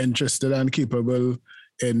interested and capable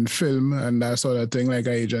in film and that sort of thing. Like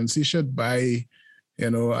an agency should buy,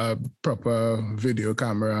 a proper video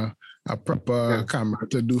camera, a proper camera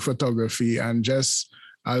to do photography, and just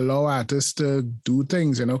allow artists to do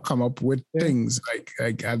things, come up with things.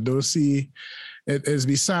 Like I don't see it's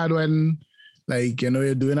be sad when, like,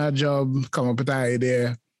 you're doing a job, come up with an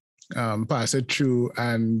idea, pass it through,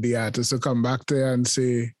 and the artist will come back to you and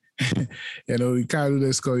say, we can't do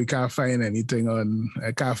this because we can't find anything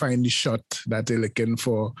I can't find the shot that they're looking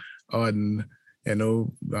for on,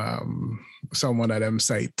 some one of them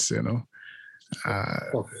sites, like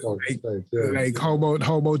how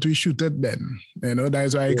about we shoot it then?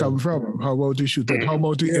 That's where I come from. How about we shoot it? How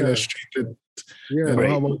about we illustrate it?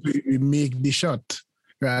 How about we make the shot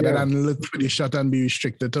rather than look for the shot and be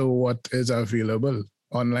restricted to what is available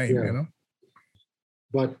online,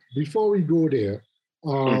 But before we go there,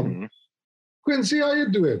 Quincy, how you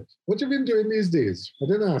doing? What you been doing these days? I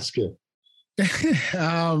didn't ask you.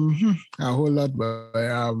 A whole lot, but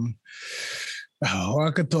what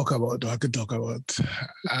I could talk about.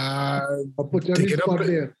 I'll put you on the spot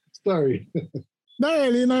there. Sorry. Not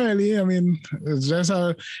really. I mean, it's just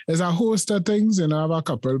a host of things. I have a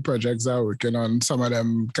couple projects I'm working on. Some of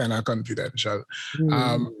them kind of confidential.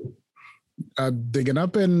 Digging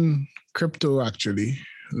up in crypto, actually,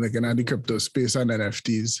 looking at the crypto space and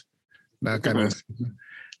NFTs, that kind of thing.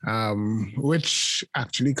 Which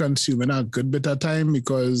actually consuming a good bit of time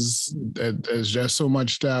because there's just so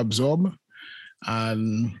much to absorb.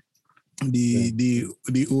 And the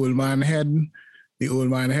old man head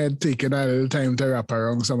taking a little time to wrap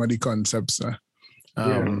around some of the concepts.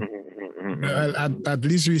 At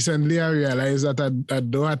least recently I realized that I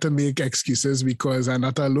don't have to make excuses because I'm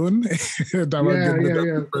not alone.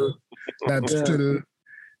 Still,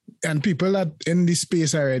 and people that in the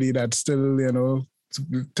space already that still,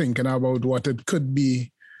 thinking about what it could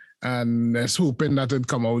be, and just hoping that it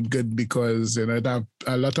come out good because, it have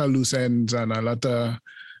a lot of loose ends and a lot of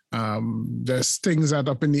just things that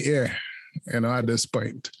up in the air, at this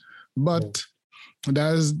point. But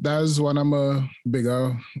that's one of my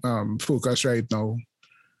bigger focus right now,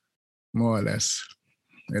 more or less,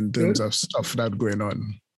 in terms of stuff that's going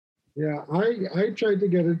on. Yeah, I tried to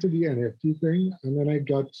get into the NFT thing, and then I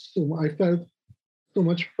felt so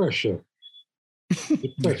much pressure.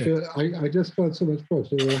 I just felt so much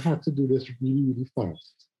pressure that I had to do this really, really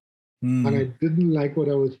fast. And I didn't like what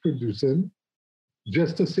I was producing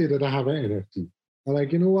just to say that I have an NFT. I'm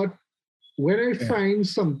like, you know what? When I find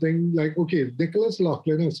something like, okay, Nicholas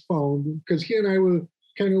Laughlin has found, because he and I were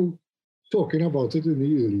kind of talking about it in the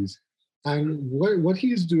earlies, and what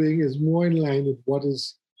he's doing is more in line with what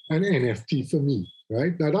is an NFT for me,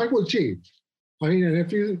 right? Now that will change. I mean,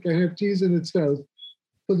 NFTs in itself,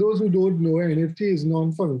 for those who don't know, NFT is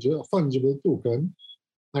non-fungible token,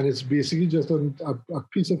 and it's basically just a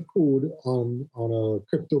piece of code on a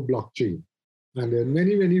crypto blockchain. And there are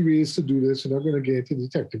many, many ways to do this. We're not going to get into the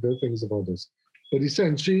technical things about this. But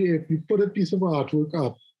essentially, if you put a piece of artwork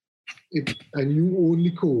up and you own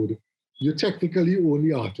the code, you technically own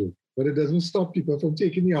the artwork. But it doesn't stop people from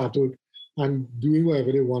taking the artwork and doing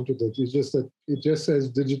whatever they want with it. It's just that it just says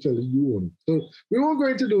digitally you own it. So we won't go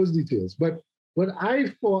into those details. But what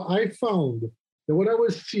I found that what I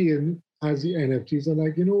was seeing as the NFTs, I'm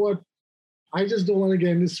like, you know what? I just don't want to get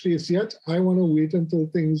in this space yet. I want to wait until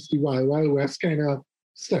things, the Wild Wild West, kind of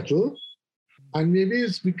settle. And maybe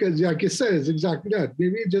it's because, like you said, it's exactly that.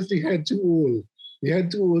 Maybe just the head too old. The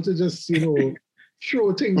head too old to just,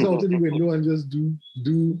 throw things out of the window and just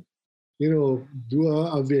do a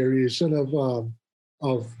variation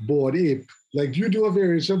of Bored Ape. Like you do a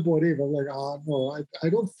variation of Bored Ape. I'm like, no, I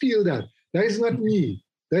don't feel that. That is not me.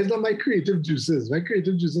 That is not my creative juices. My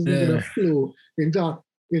creative juices are going to flow into a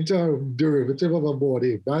derivative of a Bored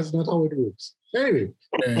Ape. That's not how it works. Anyway,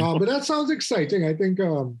 but that sounds exciting. I think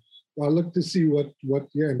I'll look to see what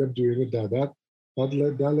you end up doing with that. That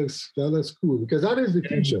looks cool because that is the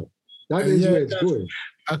future. That is where it's going.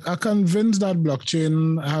 I'm convinced that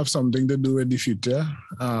blockchain have something to do with the future.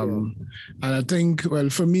 And I think, well,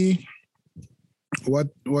 for me, what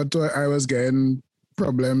I was getting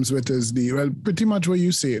problems with is pretty much what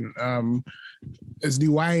you're saying. Is the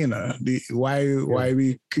why, why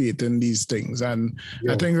we creating these things. And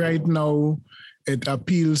I think right now it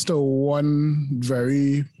appeals to one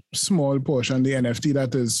very small portion, the NFT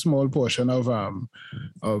that is small portion of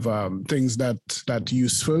things that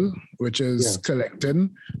useful, which is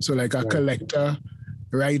collecting. So like a collector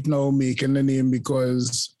right now making the name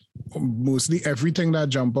because mostly everything that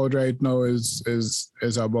jump out right now is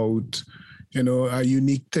about, you know, a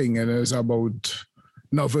unique thing, and it's about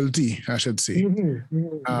novelty, I should say.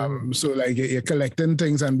 So like you're collecting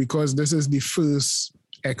things, and because this is the first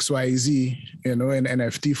XYZ, you know, in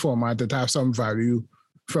NFT format, it has some value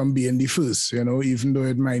from being the first, you know, even though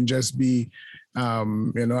it might just be,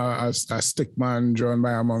 you know, a stick man drawn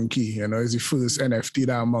by a monkey, you know, it's the first NFT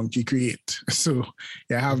that a monkey create. So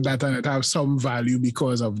you have that, and it has some value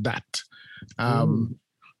because of that.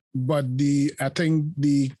 But I think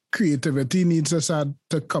the creativity needs to start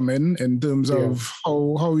to come in terms of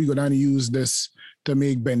how we're gonna use this to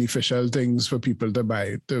make beneficial things for people to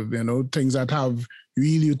buy, to, you know, things that have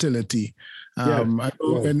real utility. I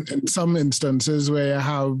know in some instances where you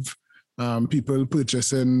have people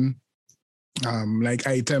purchasing like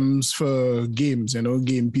items for games, you know,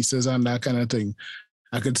 game pieces and that kind of thing,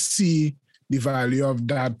 I could see the value of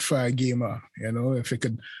that for a gamer, you know, if you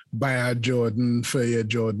could buy a Jordan for your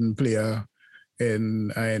Jordan player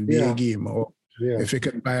in an NBA game, or if you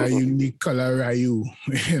could buy a unique color Ryu,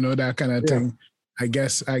 you know, that kind of thing. I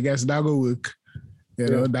guess that will work. You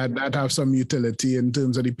know, that have some utility in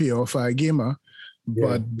terms of the payoff for a gamer.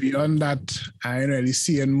 But beyond that, I ain't really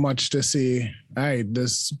seeing much to say, all right,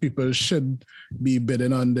 this people should be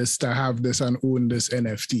bidding on this to have this and own this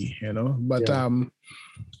NFT, you know. But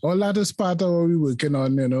all that is part of what we're working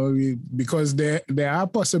on, you know, because there are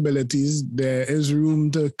possibilities, there is room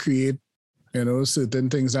to create, you know, certain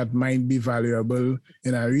things that might be valuable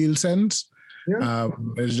in a real sense.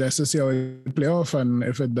 It's just to see how it play off, and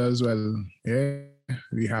if it does well,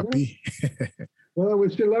 we happy. Well, I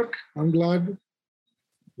wish you luck. I'm glad.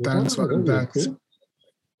 Thanks, man. Thanks.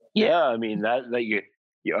 Yeah, I mean that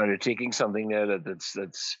you're undertaking something there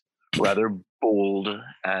that's rather bold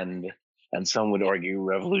and some would argue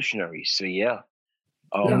revolutionary. So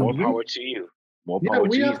more power to you. More power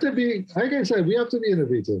to you. We have to be, like I said, we have to be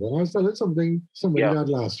innovative. And I started somebody had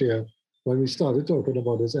last year when we started talking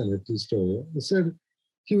about this NFT story. I said,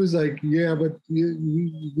 he was like, but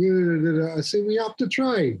I said, we have to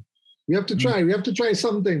try. We have to try. We have to try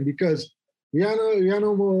something because we are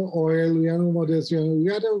no more oil. We are no more this. We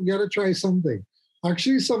got to try something.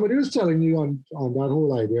 Actually, somebody was telling me on that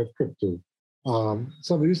whole idea of crypto.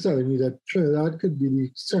 Somebody was telling me that Trinidad could be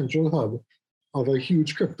the central hub of a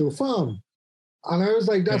huge crypto farm, and I was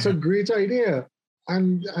like, that's a great idea.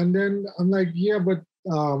 And then I'm like, but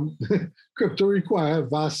crypto requires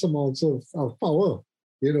vast amounts of power.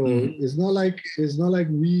 You know, it's not like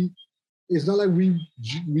we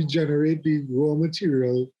generate the raw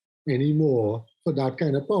material anymore for that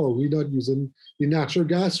kind of power. We're not using the natural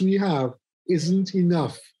gas we have isn't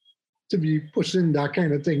enough to be pushing that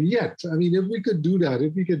kind of thing yet. I mean, if we could do that,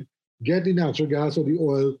 if we could get the natural gas or the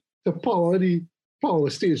oil to power the power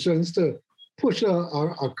stations to push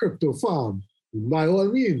a crypto farm, by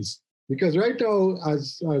all means. Because right now,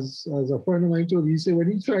 as a friend of mine told me, he said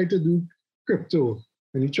when he tried to do crypto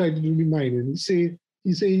and he tried to do the mining, he say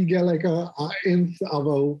he get like a nth of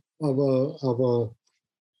a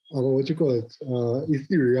what you call it,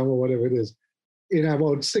 Ethereum or whatever it is, in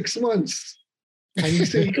about 6 months. And he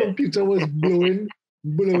said the computer was blowing.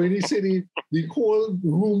 He said the whole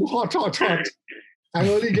room hot. And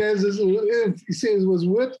all he gets is little nth. He says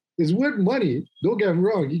it's worth money. Don't get him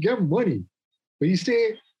wrong, he get money. But he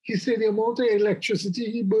said the amount of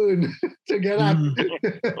electricity he burned to get at,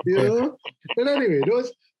 you know. But anyway,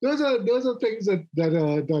 those are things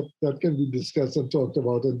that can be discussed and talked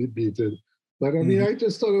about and debated. But I mean, I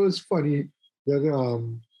just thought it was funny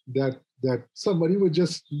that somebody would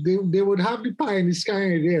just they would have the pie in the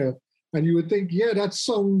sky idea, and you would think, that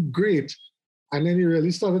sounds great, and then you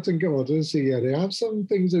really start to think about it and say, they have some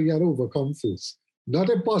things that you got to overcome first. Not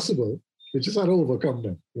impossible, you just have to overcome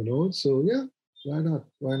them, you know. So why not?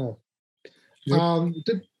 Yep.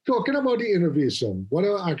 Talking about the innovation, what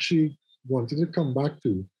I actually wanted to come back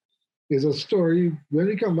to is a story. When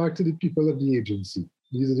we come back to the people of the agency,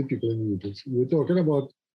 these are the people in the agency. We're talking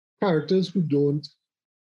about characters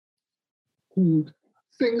who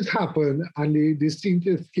things happen and they seem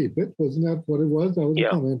to escape it. Wasn't that what it was? That was the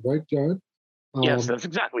comment, right, Jared? Yes, that's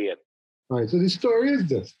exactly it. All right, so the story is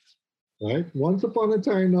this, right? Once upon a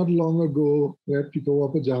time, not long ago, where people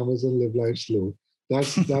wore pajamas and live life slow.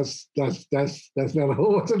 That's not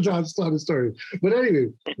how to start a story. But anyway,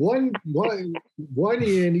 one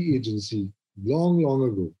year in the agency, long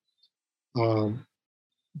ago,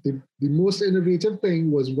 the most innovative thing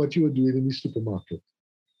was what you were doing in the supermarket.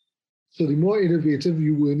 So the more innovative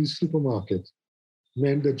you were in the supermarket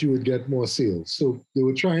meant that you would get more sales. So they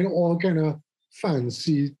were trying all kind of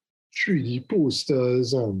fancy 3D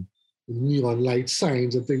posters and neon light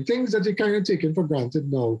signs and things that you kind of taken for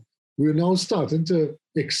granted now. We're now starting to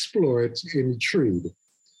explore it in trade.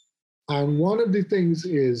 And one of the things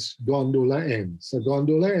is gondola ends. A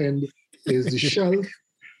gondola end is the shelf.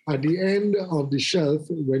 At the end of the shelf,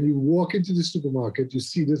 when you walk into the supermarket, you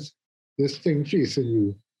see this thing facing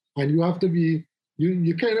you. And you have to be,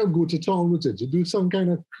 you kind of go to town with it. You do some kind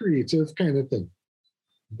of creative kind of thing.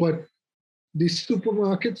 But the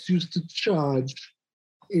supermarkets used to charge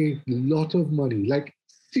a lot of money, like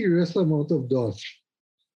serious amount of dollars,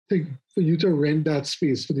 for you to rent that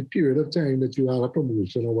space for the period of time that you had a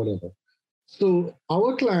promotion or whatever. So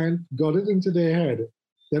our client got it into their head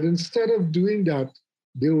that instead of doing that,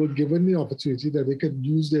 they were given the opportunity that they could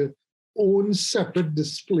use their own separate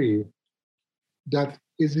display that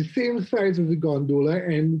is the same size as the gondola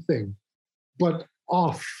end thing, but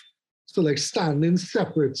off. So like standing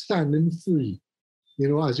separate, standing free,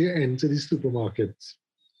 as you enter the supermarkets.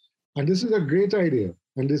 And this is a great idea.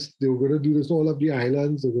 And they were going to do this all of the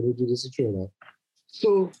islands. They were going to do this in Trinidad.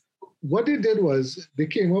 So what they did was they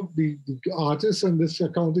came up, the artists and this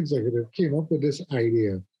account executive came up with this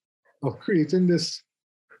idea of creating this,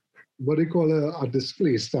 what they call a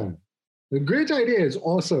display stand. The great idea is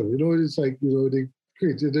awesome. It's like, they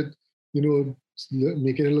created it,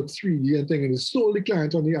 making it look 3D and thing, and they sold the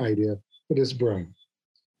client on the idea for this brand.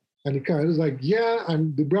 And the client was like, yeah,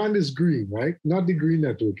 and the brand is green, right? Not the Green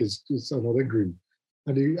Network, it's another green.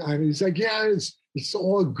 And he's like, yeah, it's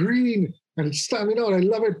all green and it's standing out. I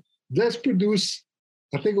love it. Let's produce,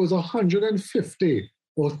 I think it was 150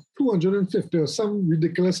 or 250 or some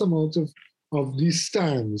ridiculous amount of these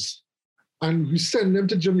stands. And we send them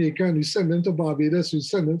to Jamaica and we send them to Barbados, we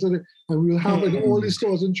send them and we'll have it in all these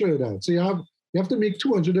stores in Trinidad. So you have to make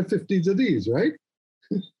 250 of these, right?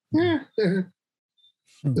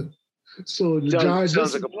 So sounds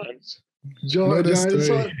like a plan. John,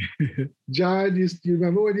 you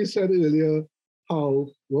remember when you said earlier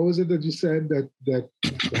what was it that you said that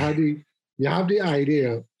you have the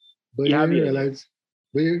idea, but you realize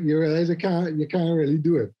you can't really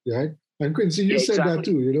do it, right? And Quincy, you said that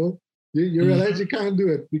too, you realize you can't do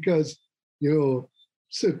it because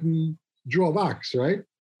certain drawbacks, right?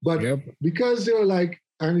 But because you're like,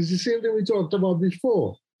 and it's the same thing we talked about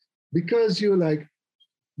before, because you're like,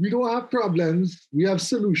 we don't have problems, we have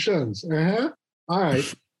solutions. All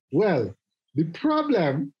right. Well, the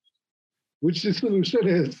problem, which the solution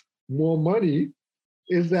is more money,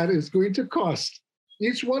 is that it's going to cost.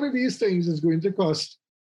 Each one of these things is going to cost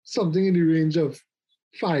something in the range of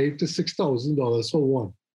 $5,000 to $6,000 for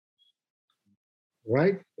one,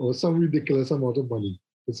 right? Or some ridiculous amount of money.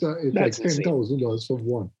 It's like $10,000 for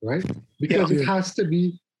one, right? Because it has to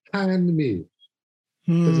be handmade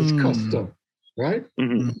because it's custom. Right?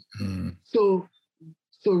 Mm-hmm. So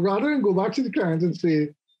rather than go back to the client and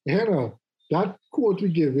say, Hannah, that quote we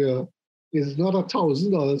give you is not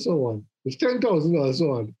 $1,000 so on. It's $10,000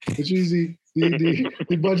 so on. Which means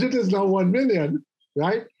the budget is now 1 million,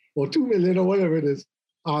 right? Or 2 million or whatever it is.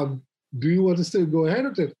 Do you want to still go ahead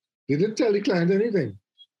with it? They didn't tell the client anything.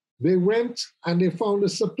 They went and they found a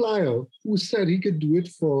supplier who said he could do it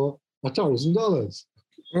for $1,000.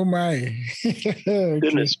 Oh my.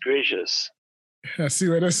 Goodness gracious. I see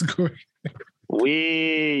where that's going.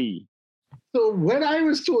 Wee. So when I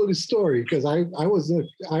was told the story, because I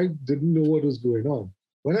didn't know what was going on.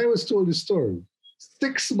 When I was told the story,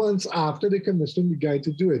 6 months after they commissioned the guy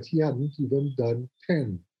to do it, he hadn't even done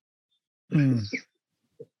 10.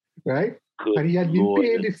 Right? Good and he had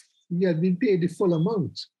been paid the full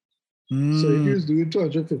amount. So if he was doing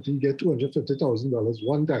 250, he get $250,000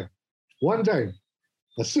 one time. One time.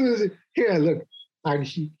 As soon as and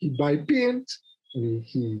he buy paint, and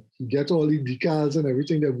he get all the decals and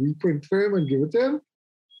everything that we print for him and give it to him.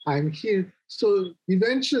 And so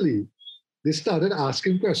eventually they started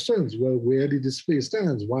asking questions. Well, where are the display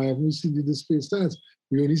stands? Why haven't we seen the display stands?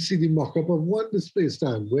 We only see the mock-up of one display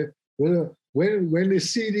stand. When they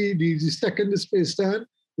see the second display stand,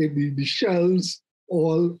 the shelves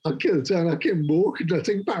all a kilter and akimbo,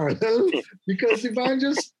 nothing parallel, because the man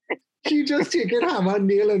he just taking hammer and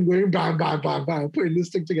nail and going bam, bam, bam, bam, putting this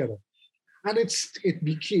thing together. And it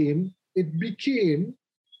became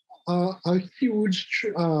a huge,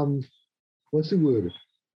 what's the word?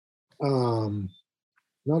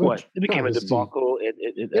 It became a debacle.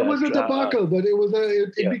 It was a debacle, but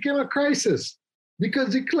it became a crisis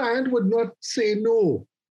because the client would not say no.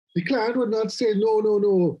 The client would not say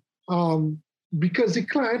no, because the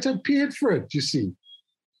client had paid for it, you see.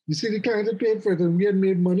 You see, the client had paid for it, and we had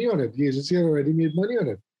made money on it. The agency had already made money on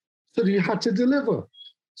it. So they had to deliver.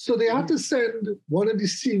 So they had to send one of the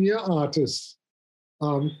senior artists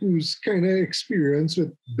who's kind of experienced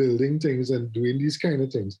with building things and doing these kind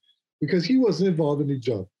of things, because he wasn't involved in the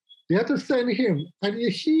job. They had to send him, and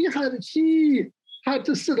he had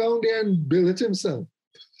to sit down there and build it himself.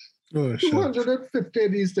 Oh, 250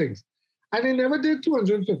 of these things. And they never did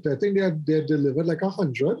 250. I think they had delivered like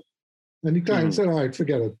 100. And the client said, all right,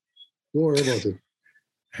 forget it. Don't worry about it.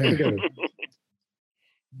 Forget it.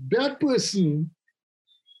 That person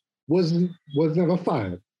was never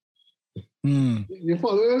fired. You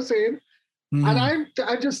follow what I'm saying? And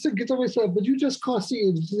I just think to myself, but you just cost the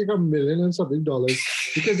agency like $1 million and something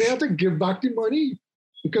because they had to give back the money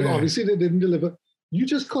because obviously they didn't deliver. You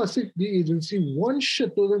just cost the agency one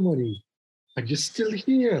shitload of money and you're still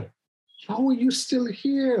here. How are you still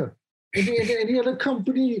here? In any other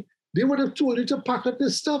company, they would have told you to pack up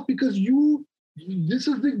this stuff because this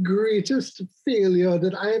is the greatest failure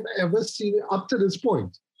that I have ever seen up to this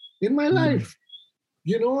point in my life.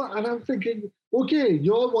 You know, and I'm thinking, okay,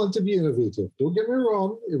 you all want to be innovative. Don't get me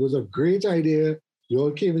wrong. It was a great idea. You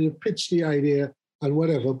all came and you pitched the idea and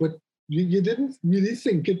whatever, but you didn't really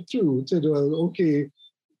think it through to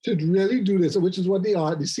really do this, which is what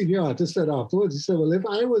the senior artist said afterwards. He said, well, if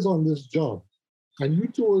I was on this job and you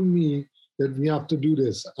told me that we have to do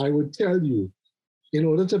this, I would tell you, in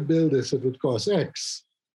order to build this, it would cost X.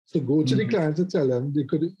 So go to the client and tell them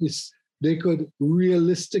they could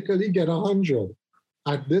realistically get 100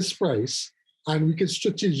 at this price, and we could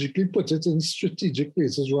strategically put it in strategic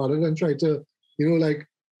places rather than try to, like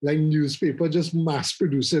newspaper, just mass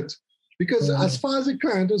produce it. Because as far as the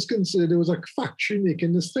client was concerned, there was a factory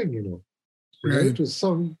making this thing, Right? It was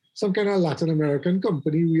some kind of Latin American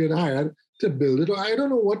company we had hired to build it. I don't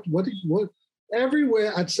know what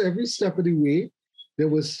everywhere at every step of the way, there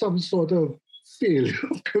was some sort of failure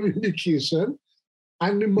of communication,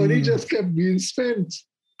 and the money just kept being spent.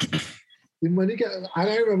 The money and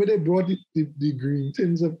I remember they brought the green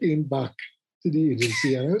tins of paint back to the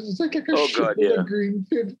agency, and I was just like a shitload of green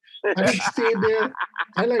tint, and it stayed there.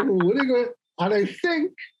 I like, well, what are you going?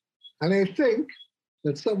 And I think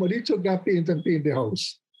that somebody took that paint and painted the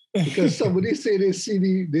house because somebody say they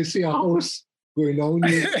see a house going down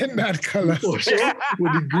in that color with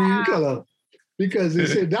the green color because they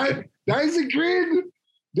said that is the green.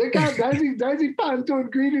 They got that's the Pantone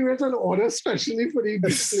green. We went on order especially for the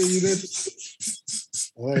display unit.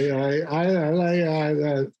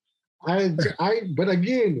 But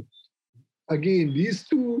again,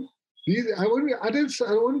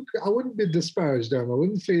 I wouldn't be disparaged them. I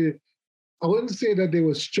wouldn't say that they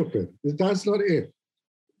were stupid. That's not it.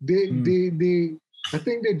 I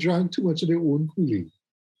think they drank too much of their own Kool-Aid.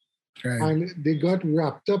 Right. And they got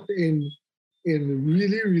wrapped up in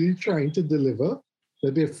really, really trying to deliver,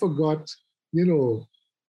 that they forgot, they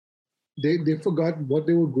forgot what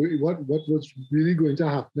was really going to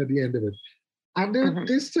happen at the end of it. And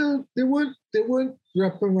they weren't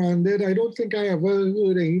reprimanded. I don't think I ever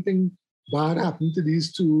heard anything bad happen to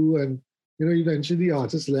these two. And eventually the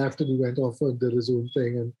artist left and he went off and did his own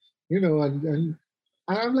thing. And and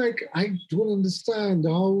I'm like, I don't understand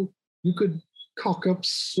how you could cock up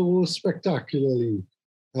so spectacularly,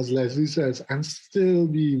 as Leslie says, and still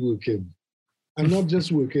be working. And not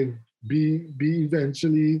just working, be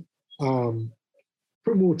eventually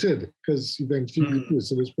promoted, because eventually the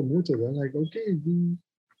person was promoted. I'm like, okay,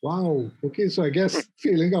 wow. Okay, so I guess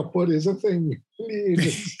failing upward is a thing. So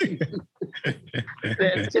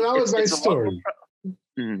that was my story.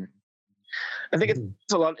 I think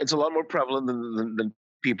it's a lot more prevalent than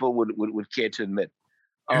people would care to admit.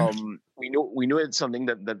 We know it's something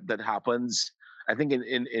that happens, I think,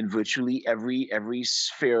 in virtually every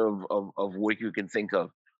sphere of work you can think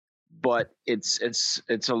of, but it's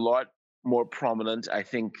a lot more prominent, I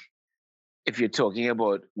think, if you're talking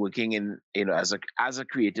about working in as a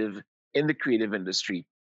creative in the creative industry.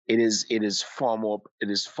 It is far more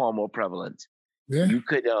prevalent. Yeah. You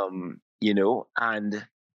could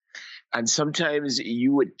and sometimes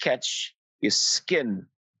you would catch your skin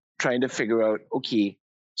trying to figure out, okay,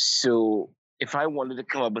 so if I wanted to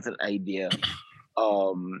come up with an idea,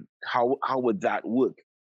 how would that work?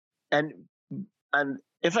 And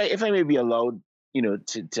if I may be allowed,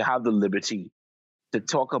 to have the liberty to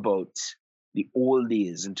talk about the old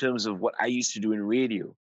days in terms of what I used to do in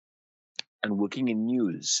radio and working in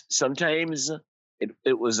news. Sometimes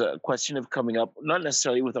it was a question of coming up, not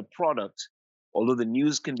necessarily with a product, although the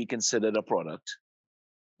news can be considered a product,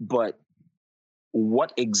 but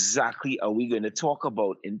what exactly are we going to talk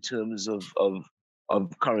about in terms of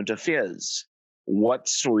current affairs? What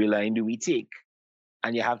storyline do we take?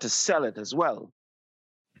 and you have to sell it as well.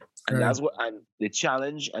 And Right. that's what and the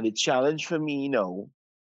challenge for me now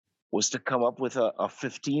was to come up with a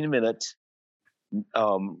 15-minute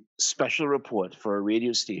special report for a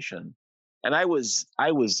radio station. And I was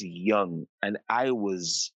young and I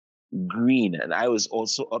was green and I was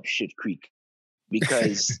also up shit creek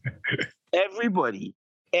because every Biatch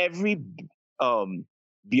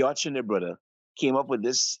and their brother came up with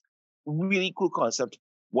this really cool concept.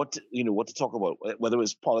 What to talk about, whether it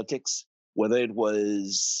was politics, whether it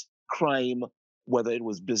was crime, whether it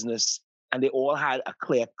was business, and they all had a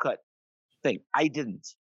clear-cut thing. I didn't.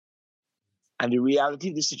 And the reality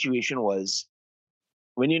of the situation was,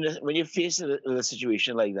 when you're faced with a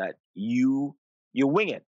situation like that, you wing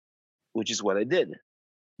it, which is what I did.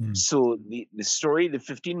 So the story, the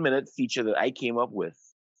 15-minute feature that I came up with,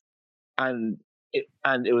 and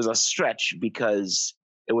it was a stretch because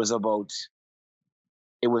it was about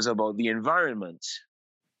the environment,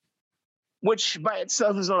 which by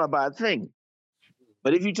itself is not a bad thing.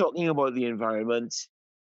 But if you're talking about the environment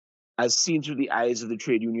as seen through the eyes of the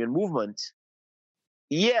trade union movement,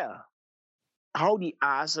 yeah, how the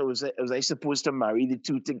ass was I supposed to marry the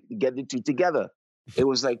two to get the two together? It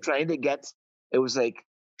was like trying to have a duck. It was like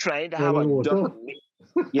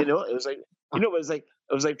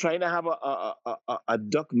trying to have a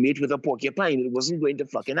duck mate with a porcupine. It wasn't going to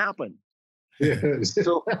fucking happen. Yeah.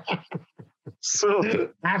 So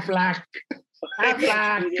Aflac.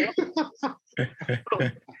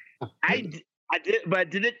 I did, but I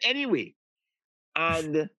did it anyway.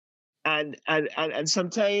 And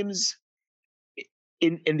sometimes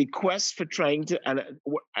in the quest for trying to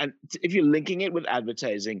and if you're linking it with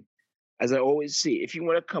advertising, as I always say, if you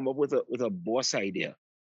want to come up with a boss idea,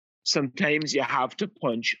 sometimes you have to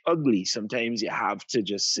punch ugly. Sometimes you have to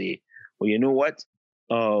just say, well, you know what?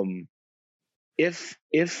 If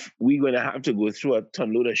we're gonna have to go through a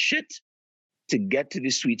ton load of shit to get to the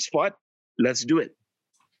sweet spot, let's do it.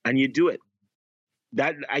 And you do it.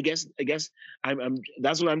 That I guess I'm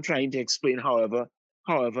that's what I'm trying to explain, however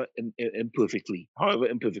imperfectly I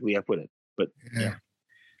put it. But yeah.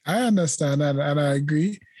 I understand and I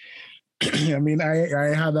agree. I mean,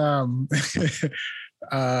 I had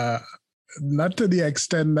not to the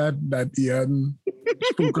extent that Ian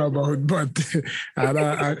spoke about, but I had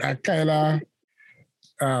a kind of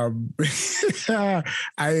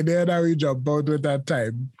idea that we jumped out with that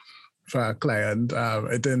time for a client.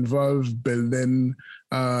 It involved building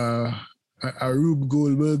a Rube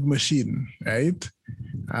Goldberg machine, right?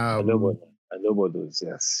 I know about those.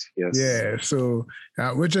 Yes. Yeah. So,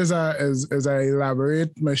 which is a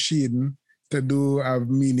elaborate machine to do a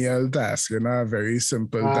menial task, a very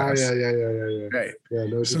simple task. Yeah. Right.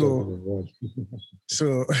 Yeah, so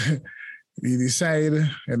we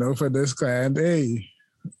decide, for this client, hey,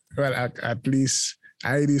 well, at least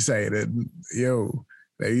I decided,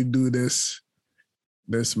 let you do this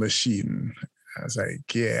machine. I was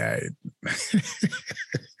like, yeah.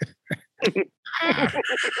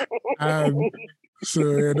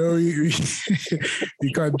 So,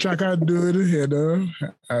 we contract a dude,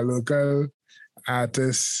 a local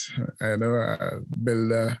artist, a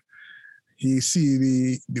builder. He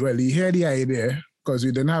heard the idea because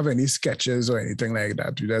we didn't have any sketches or anything like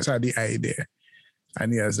that. We just had the idea.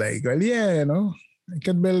 And he was like, well, yeah, I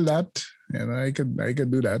can build that. I could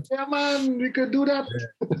do that. Yeah, man, we could do that.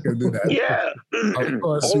 Yeah, we could do that. Yeah. Of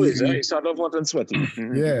course. Always, we start off hot and sweaty.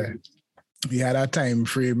 Yeah. We had a time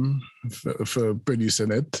frame for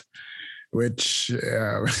producing it, which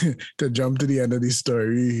to jump to the end of the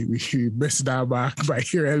story, we missed our mark by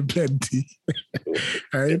real plenty.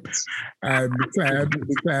 Right? And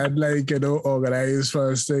the client organized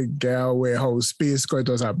for us to get our warehouse space because it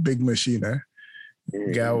was a big machine,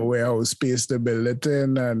 get our warehouse space to build it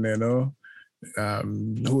in, and the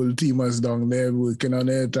whole team was down there working on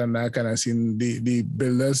it, and I kind of seen the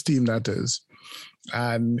builders team, that is.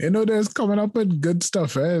 And there's coming up with good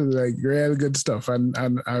stuff, like real good stuff. And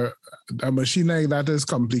a machine like that is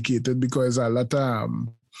complicated because a lot of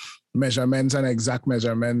measurements and exact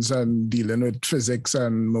measurements and dealing with physics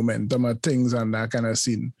and momentum of things and that kind of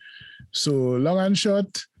scene. So long and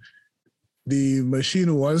short, the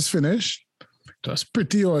machine was finished. It was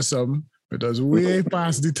pretty awesome. It was way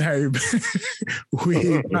past the time.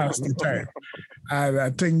 Way past the time. And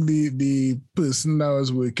I think the person that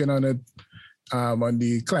was working on it, on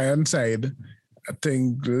the client side, I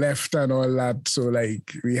think left and all that. So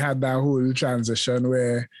like we had that whole transition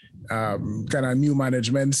where kind of new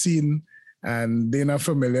management scene, and they're not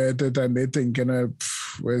familiar with it, and they thinking,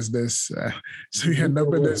 where's this? So we end up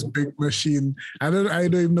with this big machine. I don't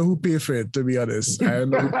even know who paid for it, to be honest. I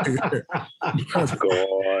don't know who paid for it.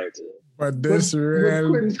 God. But this real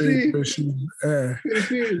Quincy, big machine.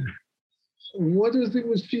 Quincy, what was the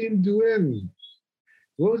machine doing?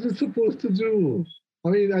 What was it supposed to do? I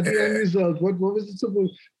mean, at the end result, what was it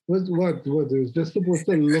supposed? What? It was just supposed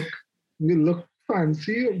to look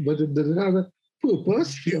fancy, but did it have a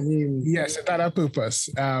purpose? I mean, yes, it had a purpose.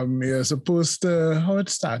 You're supposed to, how it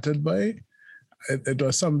started by, it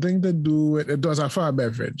was something to do with, it was a fire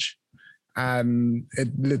beverage. And it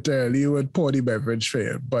literally would pour the beverage for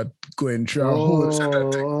you, but going through a whole set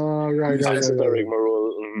of things. right.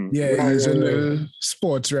 Yeah, using little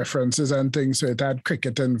sports references and things. So it had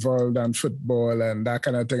cricket involved and football and that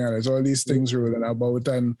kind of thing. And there's all these things rolling about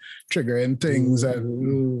and triggering things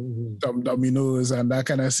and some dominoes and that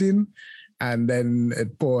kind of scene. And then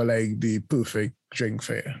it pour like the perfect drink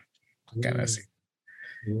for you, kind of scene.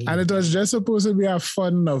 And it was just supposed to be a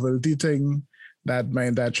fun novelty thing that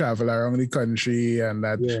might that travel around the country and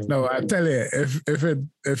that. Yeah. No, I tell you,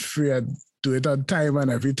 if we had do it on time and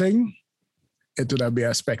everything, it would have been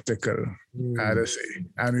a spectacle, I'd say.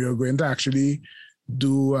 And we were going to actually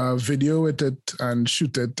do a video with it and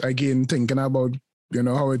shoot it again, thinking about,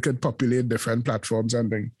 how it could populate different platforms and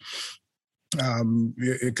things.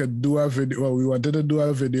 You could do a video, well, we wanted to do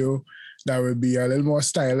a video that would be a little more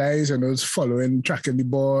stylized, it's tracking the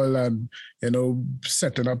ball and,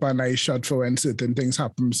 setting up a nice shot for when certain things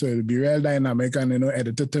happen. So it'll be real dynamic and,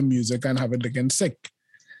 edit it to music and have it looking sick.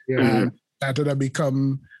 Yeah. That would have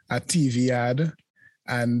become a TV ad.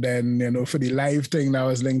 And then, for the live thing that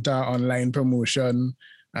was linked to our online promotion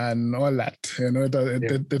and all that,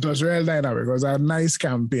 it was real dynamic. It was a nice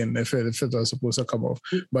campaign if it was supposed to come off.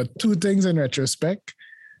 But two things in retrospect.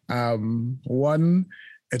 One,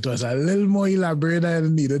 it was a little more elaborate than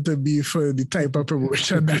it needed to be for the type of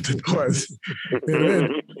promotion that it was.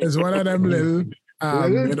 It's one of them little,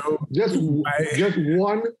 just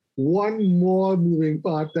one more moving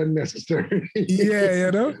part than necessary.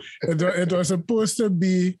 Yeah, it was supposed to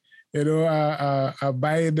be, a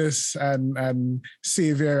buy this and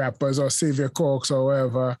save your rappers or save your corks or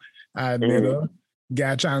whatever, and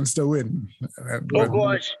get a chance to win. Oh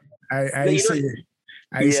gosh! I say,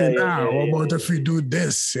 what about if we do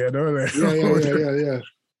this? Yeah.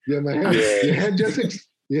 My head,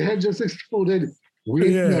 your head just exploded.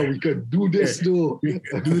 Now we could do this though. We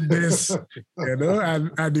could do this, and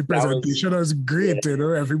the presentation was great,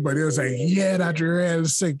 everybody was like, yeah, that's real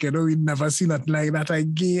sick, we never seen nothing like that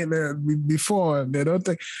again before,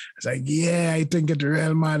 it's like, yeah, I think it's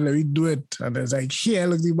real, man, let me do it, and it's like, yeah,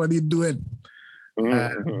 look, everybody do it.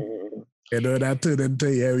 That turned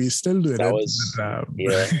into, yeah, we still do it. That was,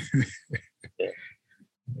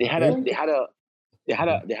 They had a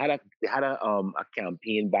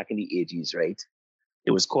campaign back in the 80s, right? It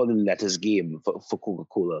was called the Letters Game for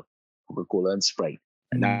Coca-Cola and Sprite.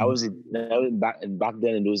 And back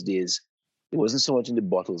then in those days, it wasn't so much in the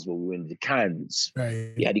bottles, but we were in the cans.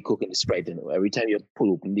 Right. You had the Coke and the Sprite, every time you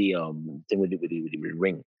pull open the thing with the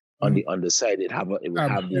ring on the underside, it would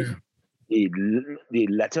have the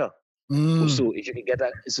letter. So if you can get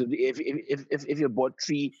that, so if you bought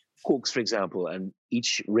 3 Cokes, for example, and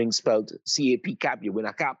each ring spelled CAP cap, you win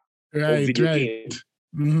a cap. Right. Game.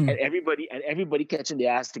 And everybody catching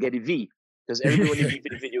their ass to get a V because everyone is in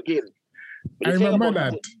the video game. But I remember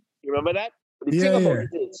that. You remember that? But the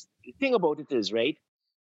thing about it is, right?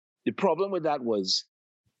 The problem with that was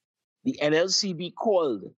the NLCB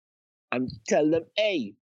called and tell them,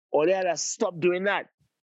 hey, all they had to stop doing that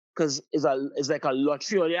because it's like a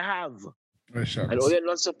lottery all you have. And all they're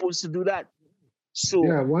not supposed to do that. So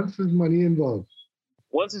once there's money involved.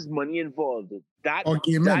 That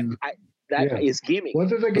That is gaming.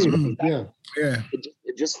 What is a game?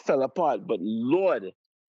 It just fell apart. But Lord,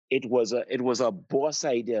 it was a boss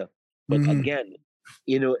idea. But again,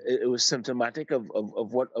 it was symptomatic of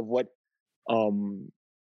what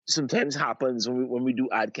sometimes happens when we do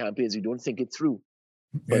ad campaigns. We don't think it through.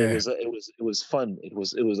 But it was fun. It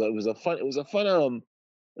was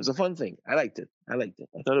a fun thing. I liked it. I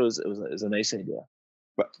thought it was a nice idea.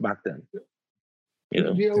 But back then,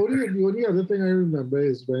 The only other thing I remember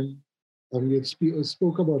is when. We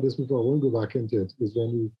spoke about this before. I won't go back into it. Is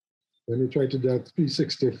when we tried to do that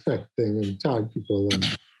 360 effect thing and tag people,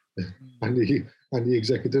 and the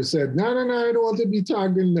executive said, no, I don't want to be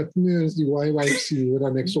tagged in nothing else. The YYC with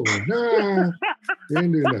our next one. Nah, we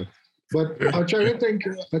ain't doing that. But I'm trying to think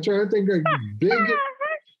like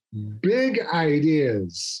big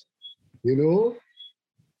ideas. Okay.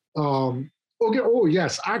 Oh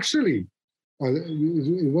yes, actually,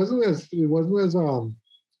 it wasn't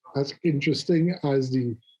as interesting as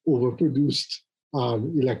the overproduced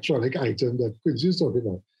electronic item that Quincy was talking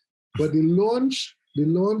about. But the launch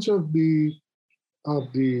of the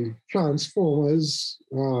the Transformers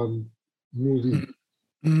movie.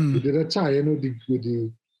 We did a tie-in with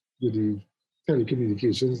the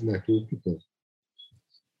telecommunications network people.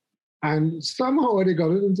 And somehow they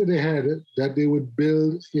got it into their head that they would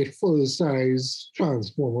build a full-size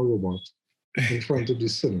Transformer robot in front of the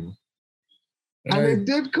cinema. And it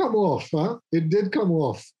did come off, huh? It did come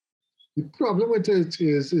off. The problem with it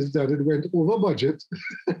is that it went over budget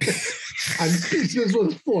and pieces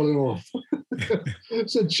was falling off.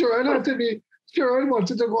 So Sharon wanted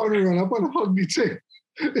to go and run up and hug the thing.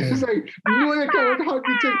 It's like, no, you can't hug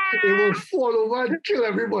the thing. It will fall over and kill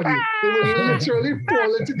everybody. It will literally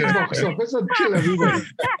fall into the box office and kill everybody.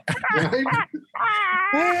 Right?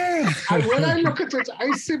 And when I look at it,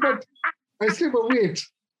 I say, but wait,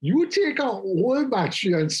 you take a whole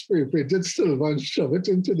battery and spray paint it silver and shove it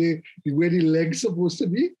into where the leg's supposed to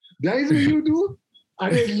be. That is what you do?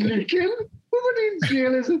 And it's leaking? What in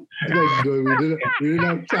jail is it? Like, no, we didn't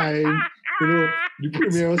have time. You know, the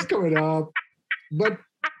premiere was coming up. But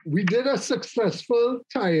we did a successful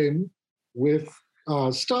tie-in with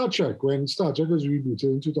Star Trek when Star Trek was rebooted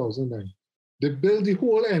in 2009. They built the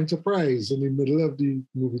whole Enterprise in the middle of the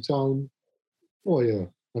movie town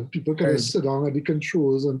foyer, and people could sit down at the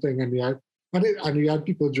controls and thing, and you had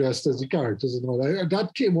people dressed as the characters and all that.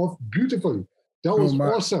 That came off beautifully. That was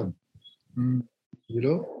awesome. You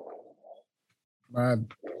know, man.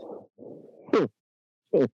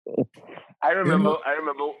 I remember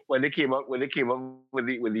when they came up with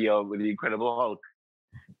the Incredible Hulk,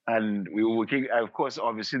 and we were working. Of course,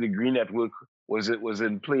 obviously the Green Network was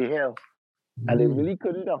in play here, and they really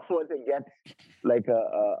couldn't afford to get like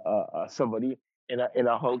a somebody in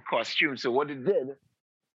a Hulk costume. So what it did,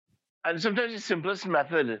 and sometimes the simplest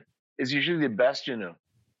method is usually the best. You know,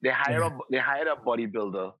 they hired a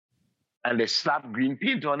bodybuilder, and they slapped green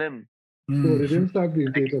paint on him. No, they didn't slap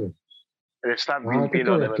green paint on him. They slapped green paint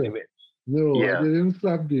on him anyway. No, they didn't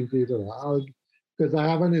slap green paint on him because I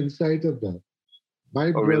have an insight of that.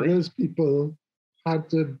 My brother's people had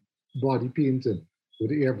to body paint him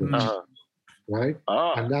with airbrush, right?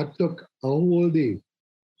 And that took a whole day.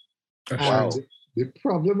 And the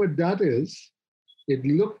problem with that is it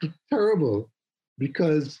looked terrible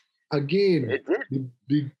because, again,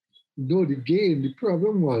 the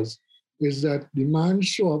problem is that the man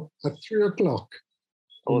showed up at 3 o'clock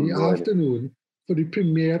in the afternoon for the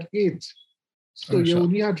premiere at 8. So you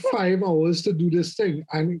only had 5 hours to do this thing.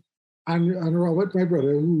 And Robert, my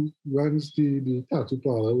brother, who runs the tattoo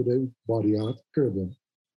parlor with the Body Art, Curban,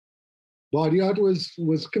 Body Art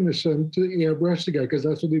was commissioned to airbrush the guy because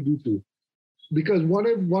that's what they do too. Because one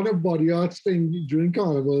of Body Art's thing during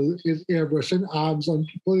Carnival is airbrushing abs on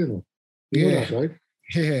people, you know. You know that, right?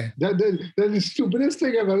 Yeah. That's the stupidest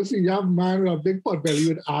thing I've ever seen. You have a man with a big pot belly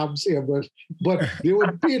with abs airbrush, but they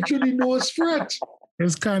would pay through the nose for it.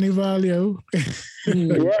 It's Carnival, yo. Yeah,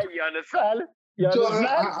 you understand? So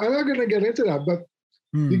I'm not going to get into that, but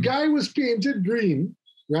the guy was painted green,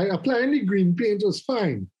 right? Applying the green paint was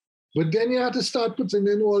fine. But then you had to start putting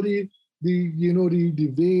in all the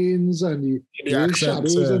veins and the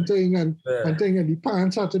shadows and thing, and the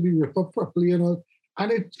pants had to be ripped up properly and all.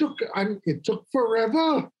 And it took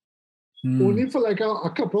forever. Only for like a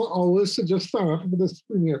couple of hours to just start up for this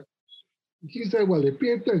premiere. He said, well, they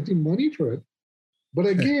paid plenty of money for it. But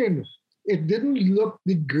again, it didn't look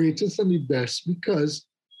the greatest and the best because,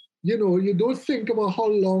 you know, you don't think about how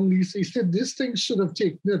long he said this thing should have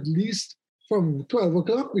taken at least from 12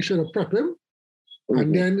 o'clock. We should have prepped him.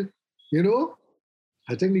 And then, you know,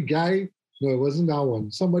 I think the guy, no, it wasn't that one.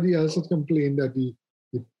 Somebody else had complained that the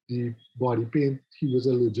body paint, he was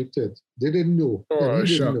allergic to it. They didn't know. Oh,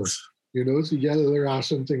 he didn't know. You know, so he got a little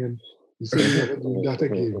rash and thing, and he said he never do that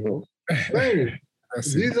again. You know? But anyway,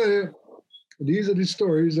 these are the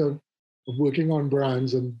stories of working on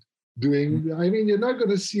brands and doing. I mean, you're not going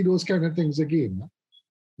to see those kind of things again. Huh?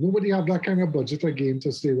 Nobody have that kind of budget again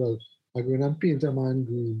to say, well, I'm going to paint a man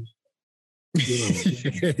green.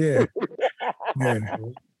 You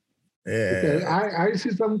know. Yeah. I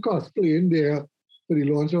see some cosplay in there for the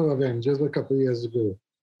launch of Avengers a couple of years ago.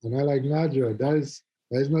 And I like, Nadja, that is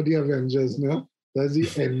not the Avengers, no? That's the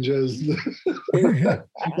Avengers.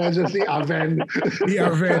 That's just the Avenge. The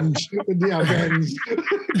Avenge. The Avenge.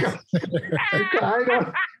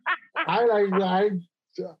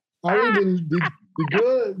 I mean, the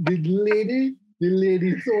girl, the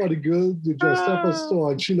lady saw the girl dressed up as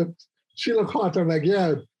Thor, and she looked hot. I'm like,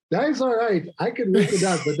 yeah, that is all right. I can work with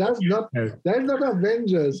that, but that's not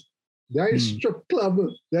Avengers. That is strip club.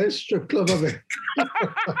 That is strip club Avengers.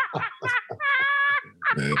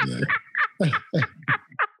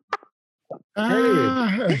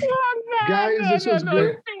 Anyway, guys, this was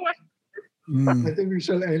great. I think we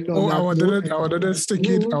shall end on that I note. wanted to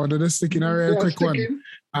stick in a real quick one.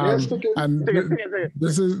 And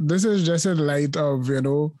this is just in light of,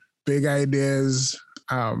 big ideas,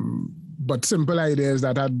 but simple ideas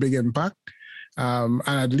that had big impact. And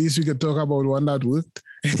at least we could talk about one that worked.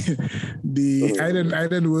 I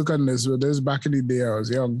didn't work on this, but this back in the day I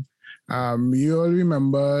was young. You all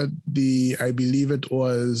remember I believe it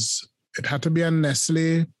had to be a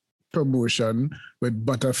Nestle promotion with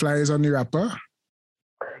butterflies on the wrapper.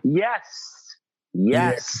 Yes.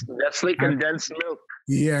 Nestle condensed milk.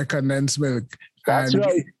 Yeah, condensed milk. That's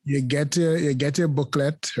right. You get your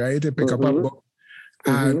booklet, right? You pick up a book.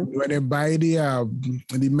 And when you buy the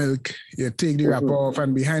milk, you take the wrapper off,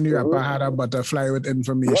 and behind the wrapper had a butterfly with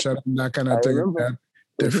information and that kind of thing.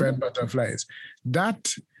 Different butterflies.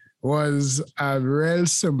 That was a real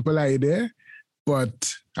simple idea,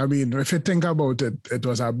 but I mean, if you think about it, it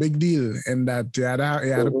was a big deal in that you had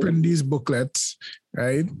to print these booklets,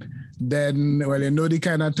 right? Then, the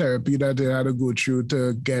kind of therapy that you had to go through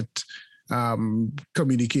to get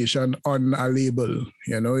communication on a label.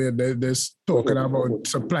 They're talking about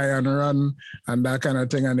supply and run and that kind of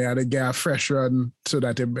thing, and they had to get a fresh run so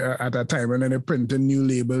that at a time and then they printing new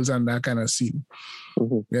labels and that kind of scene.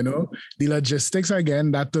 The logistics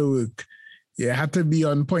again, that to work. You had to be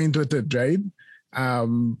on point with it, right?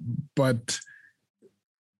 But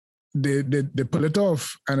they pull it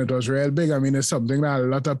off, and it was real big. I mean, it's something that a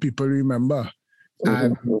lot of people remember.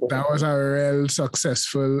 And that was a real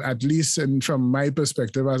successful, at least from my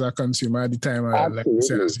perspective as a consumer at the time.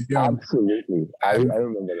 Absolutely. I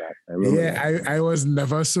remember that. I was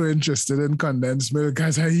never so interested in condensed milk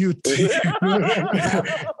as a youth.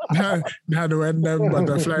 Not when them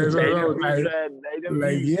butterflies were around.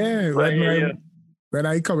 When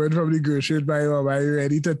I come in from the grocery buy, I'm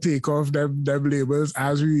ready to take off them labels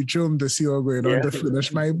as we reach home to see what's going on to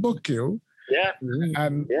finish my book, Yeah.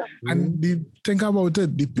 And think about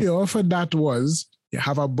it, the payoff for that was you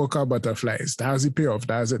have a book of butterflies. That's the payoff.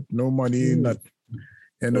 That's it. No money,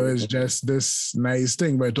 it's just this nice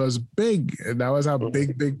thing. But it was big. That was a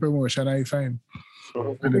big promotion, I find.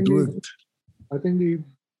 And it worked. I think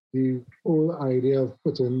the whole idea of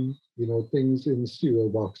putting, things in cereal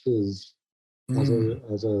boxes as a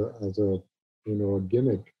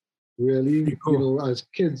gimmick. Really, as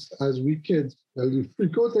kids, the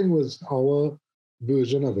Frico thing was our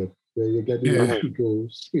version of it, where you get the Frico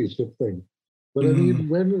spaceship thing. But I mean,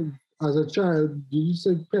 when, as a child, you used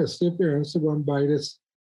to pester your parents to go and buy this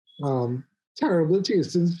terrible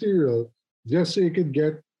tasting cereal just so you could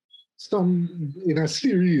get some in a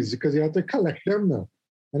series, because you had to collect them now.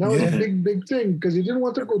 And that was a big thing, because you didn't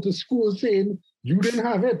want to go to school saying you didn't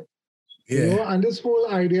have it. And this whole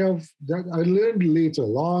idea of that I learned later,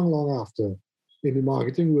 long after, in the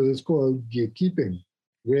marketing world, it's called gatekeeping,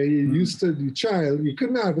 where you used to, the child, you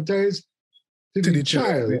couldn't advertise to the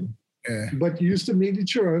child, but you used to make the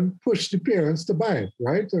children push the parents to buy it,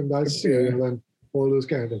 right? And that's cereal and all those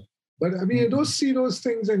kind of things. But I mean, you don't see those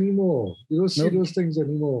things anymore. And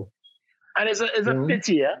it's a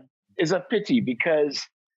pity, It's a pity, because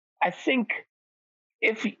I think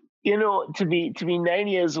if to be 9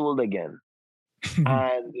 years old again,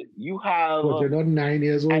 and you have. But you're not 9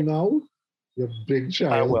 years old now. You're a big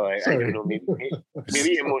child. I don't know. Maybe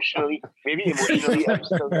emotionally, I'm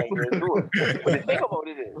still 9 years old. But the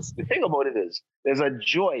thing about it is, there's a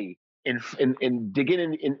joy in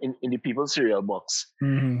digging in the people's cereal box,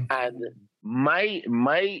 and my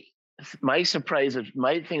surprise of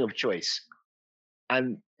my thing of choice,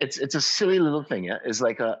 and it's a silly little thing. It's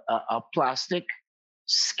like a plastic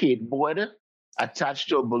skateboard attached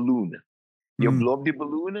to a balloon. You blow up the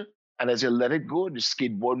balloon, and as you let it go, the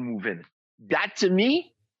skateboard move in. That to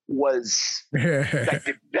me was like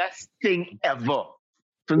the best thing ever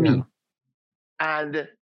for me. And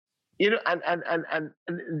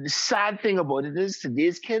and the sad thing about it is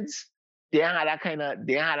today's kids, they had that kind of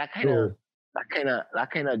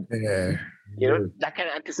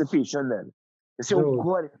anticipation then. They say, oh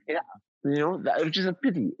God, which is a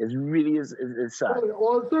pity. It really is sad.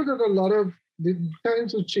 Also, that a lot of the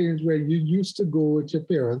times have changed where you used to go with your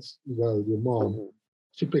parents, your mom,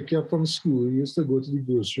 she pick you up from school. You used to go to the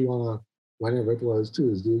grocery on whenever it was,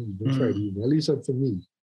 Tuesday evening, Friday evening, at least for me.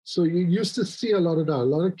 So you used to see a lot of that. A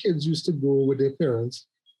lot of kids used to go with their parents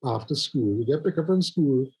after school. You get picked up from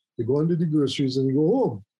school, you go into the groceries and you go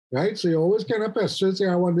home, right? So you always kind of pester, say,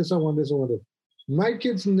 I want this, I want this, I want it. My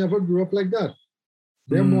kids never grew up like that.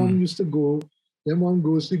 Their mom used to go, their mom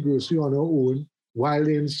goes to the grocery on her own while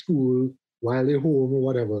they're in school, while they're home or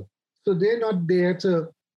whatever. So they're not there to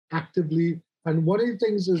actively, and one of the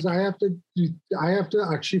things is I have to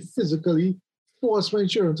actually physically force my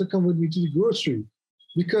children to come with me to the grocery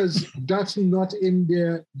because that's not in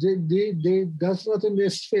their that's not in their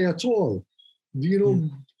sphere at all. You know,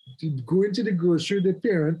 going to the grocery, the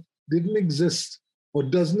parent didn't exist or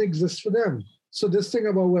doesn't exist for them. So this thing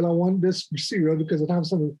about, well, I want this cereal because it has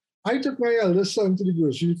something. I took my eldest son to the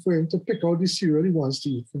grocery for him to pick out the cereal he wants to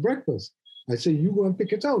eat for breakfast. I say, you go and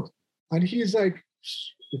pick it out. And he's like,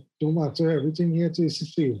 it don't matter, everything here tastes the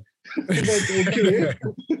same. I'm like, okay.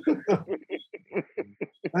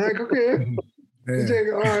 I'm like, okay. He's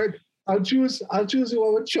like, all right, I'll choose the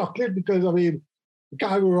one with chocolate because, I mean, you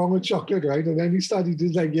can't go wrong with chocolate, right? And then he started,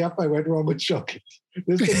 he's like, yep, I went wrong with chocolate.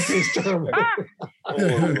 This thing tastes terrible.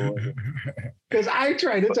 Because I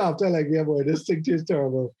tried it after, like, yeah, boy, this thing tastes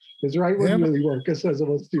terrible. It's right when Willy Wonka says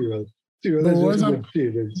about cereal. Cereal is just good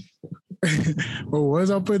favorites. But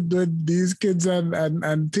what's up with these kids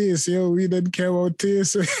and taste? You know, we didn't care about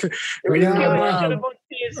taste. We didn't care about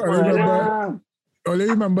taste, Only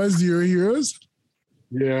remember Zero Heroes?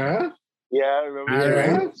 Yeah. Yeah, I remember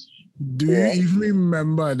that. Do you even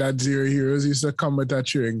remember that Zero Heroes used to come with a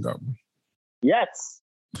chewing gum? Yes.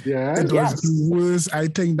 Yeah. It was the worst. I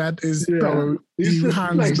think that is probably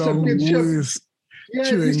hands down worst. Yeah,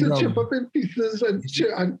 you used to chip up in pieces and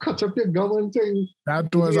cut up your gum and thing.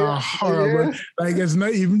 That was a horrible, like it's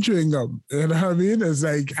not even chewing gum. You know what I mean? It's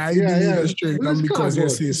like, I need this chewing gum because you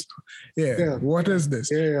see, what is this?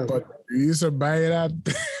 Yeah. But we used to buy that,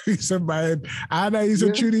 we used to buy it. And I used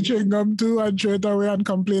to chew the chewing gum too and throw it away and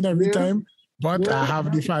complain every time. But I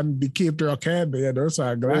have the Cape Rockhead, you know, so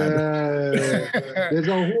I'm glad. There's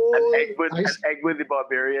a whole... An egg with the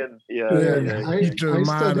Barbarian.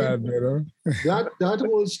 That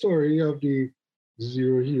whole story of the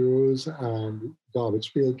Zero Heroes and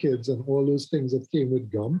Garbage Pail Kids and all those things that came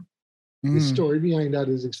with gum, the story behind that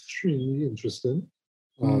is extremely interesting.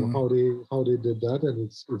 How they did that, and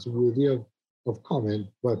it's worthy of comment.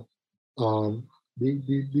 But the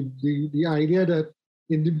idea that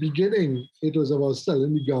in the beginning, it was about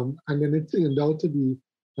selling the gum, and then it turned out to be,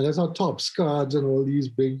 and that's how Topps cards and all these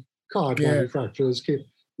big card manufacturers came.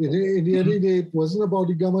 In the end of the day, it wasn't about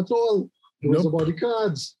the gum at all. It was about the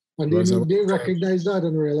cards. And they recognized that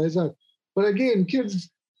and realized that. But again,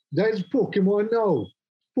 kids, there's Pokemon now.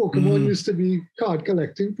 Pokemon used to be card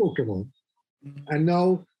collecting Pokemon. And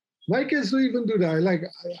now, my kids don't even do that. Like,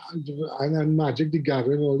 and Magic the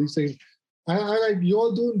Gathering, all these things. I like,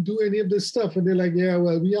 y'all don't do any of this stuff. And they're like, yeah,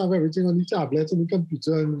 well, we have everything on the tablets and the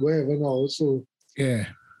computer and wherever now. So, yeah,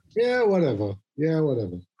 whatever.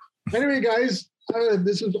 Anyway, guys,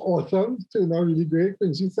 this was awesome. Turned out really great.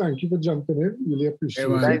 Quincy, thank you for jumping in. Really appreciate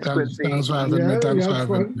it. Thanks for having me. Thanks for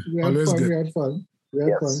having me. We had fun.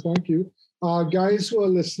 Thank you. Guys who are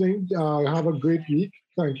listening, have a great week.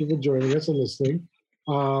 Thank you for joining us and listening.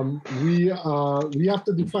 We have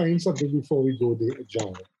to define something before we go there,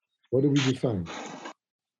 John. What do we define?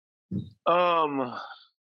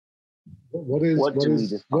 What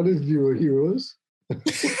is Zero Heroes?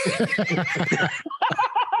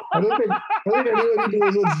 I don't think anybody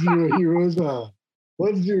knows what Zero Heroes are.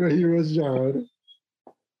 What's Zero Heroes, Jared?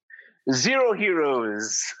 Zero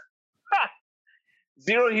Heroes.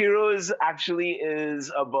 Zero Heroes actually is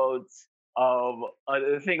about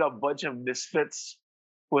I think a bunch of misfits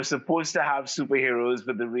who are supposed to have superheroes,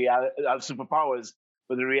 but the reality of superpowers.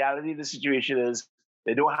 But the reality of the situation is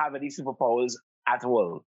they don't have any superpowers at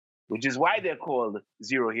all, which is why they're called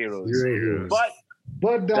Zero Heroes.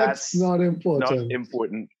 But that's not important. Not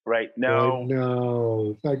important right now.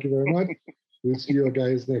 No. Thank you very much. We'll see you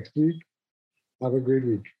guys next week. Have a great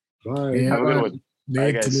week. Bye. Have a good one.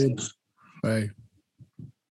 Bye, guys. Bye.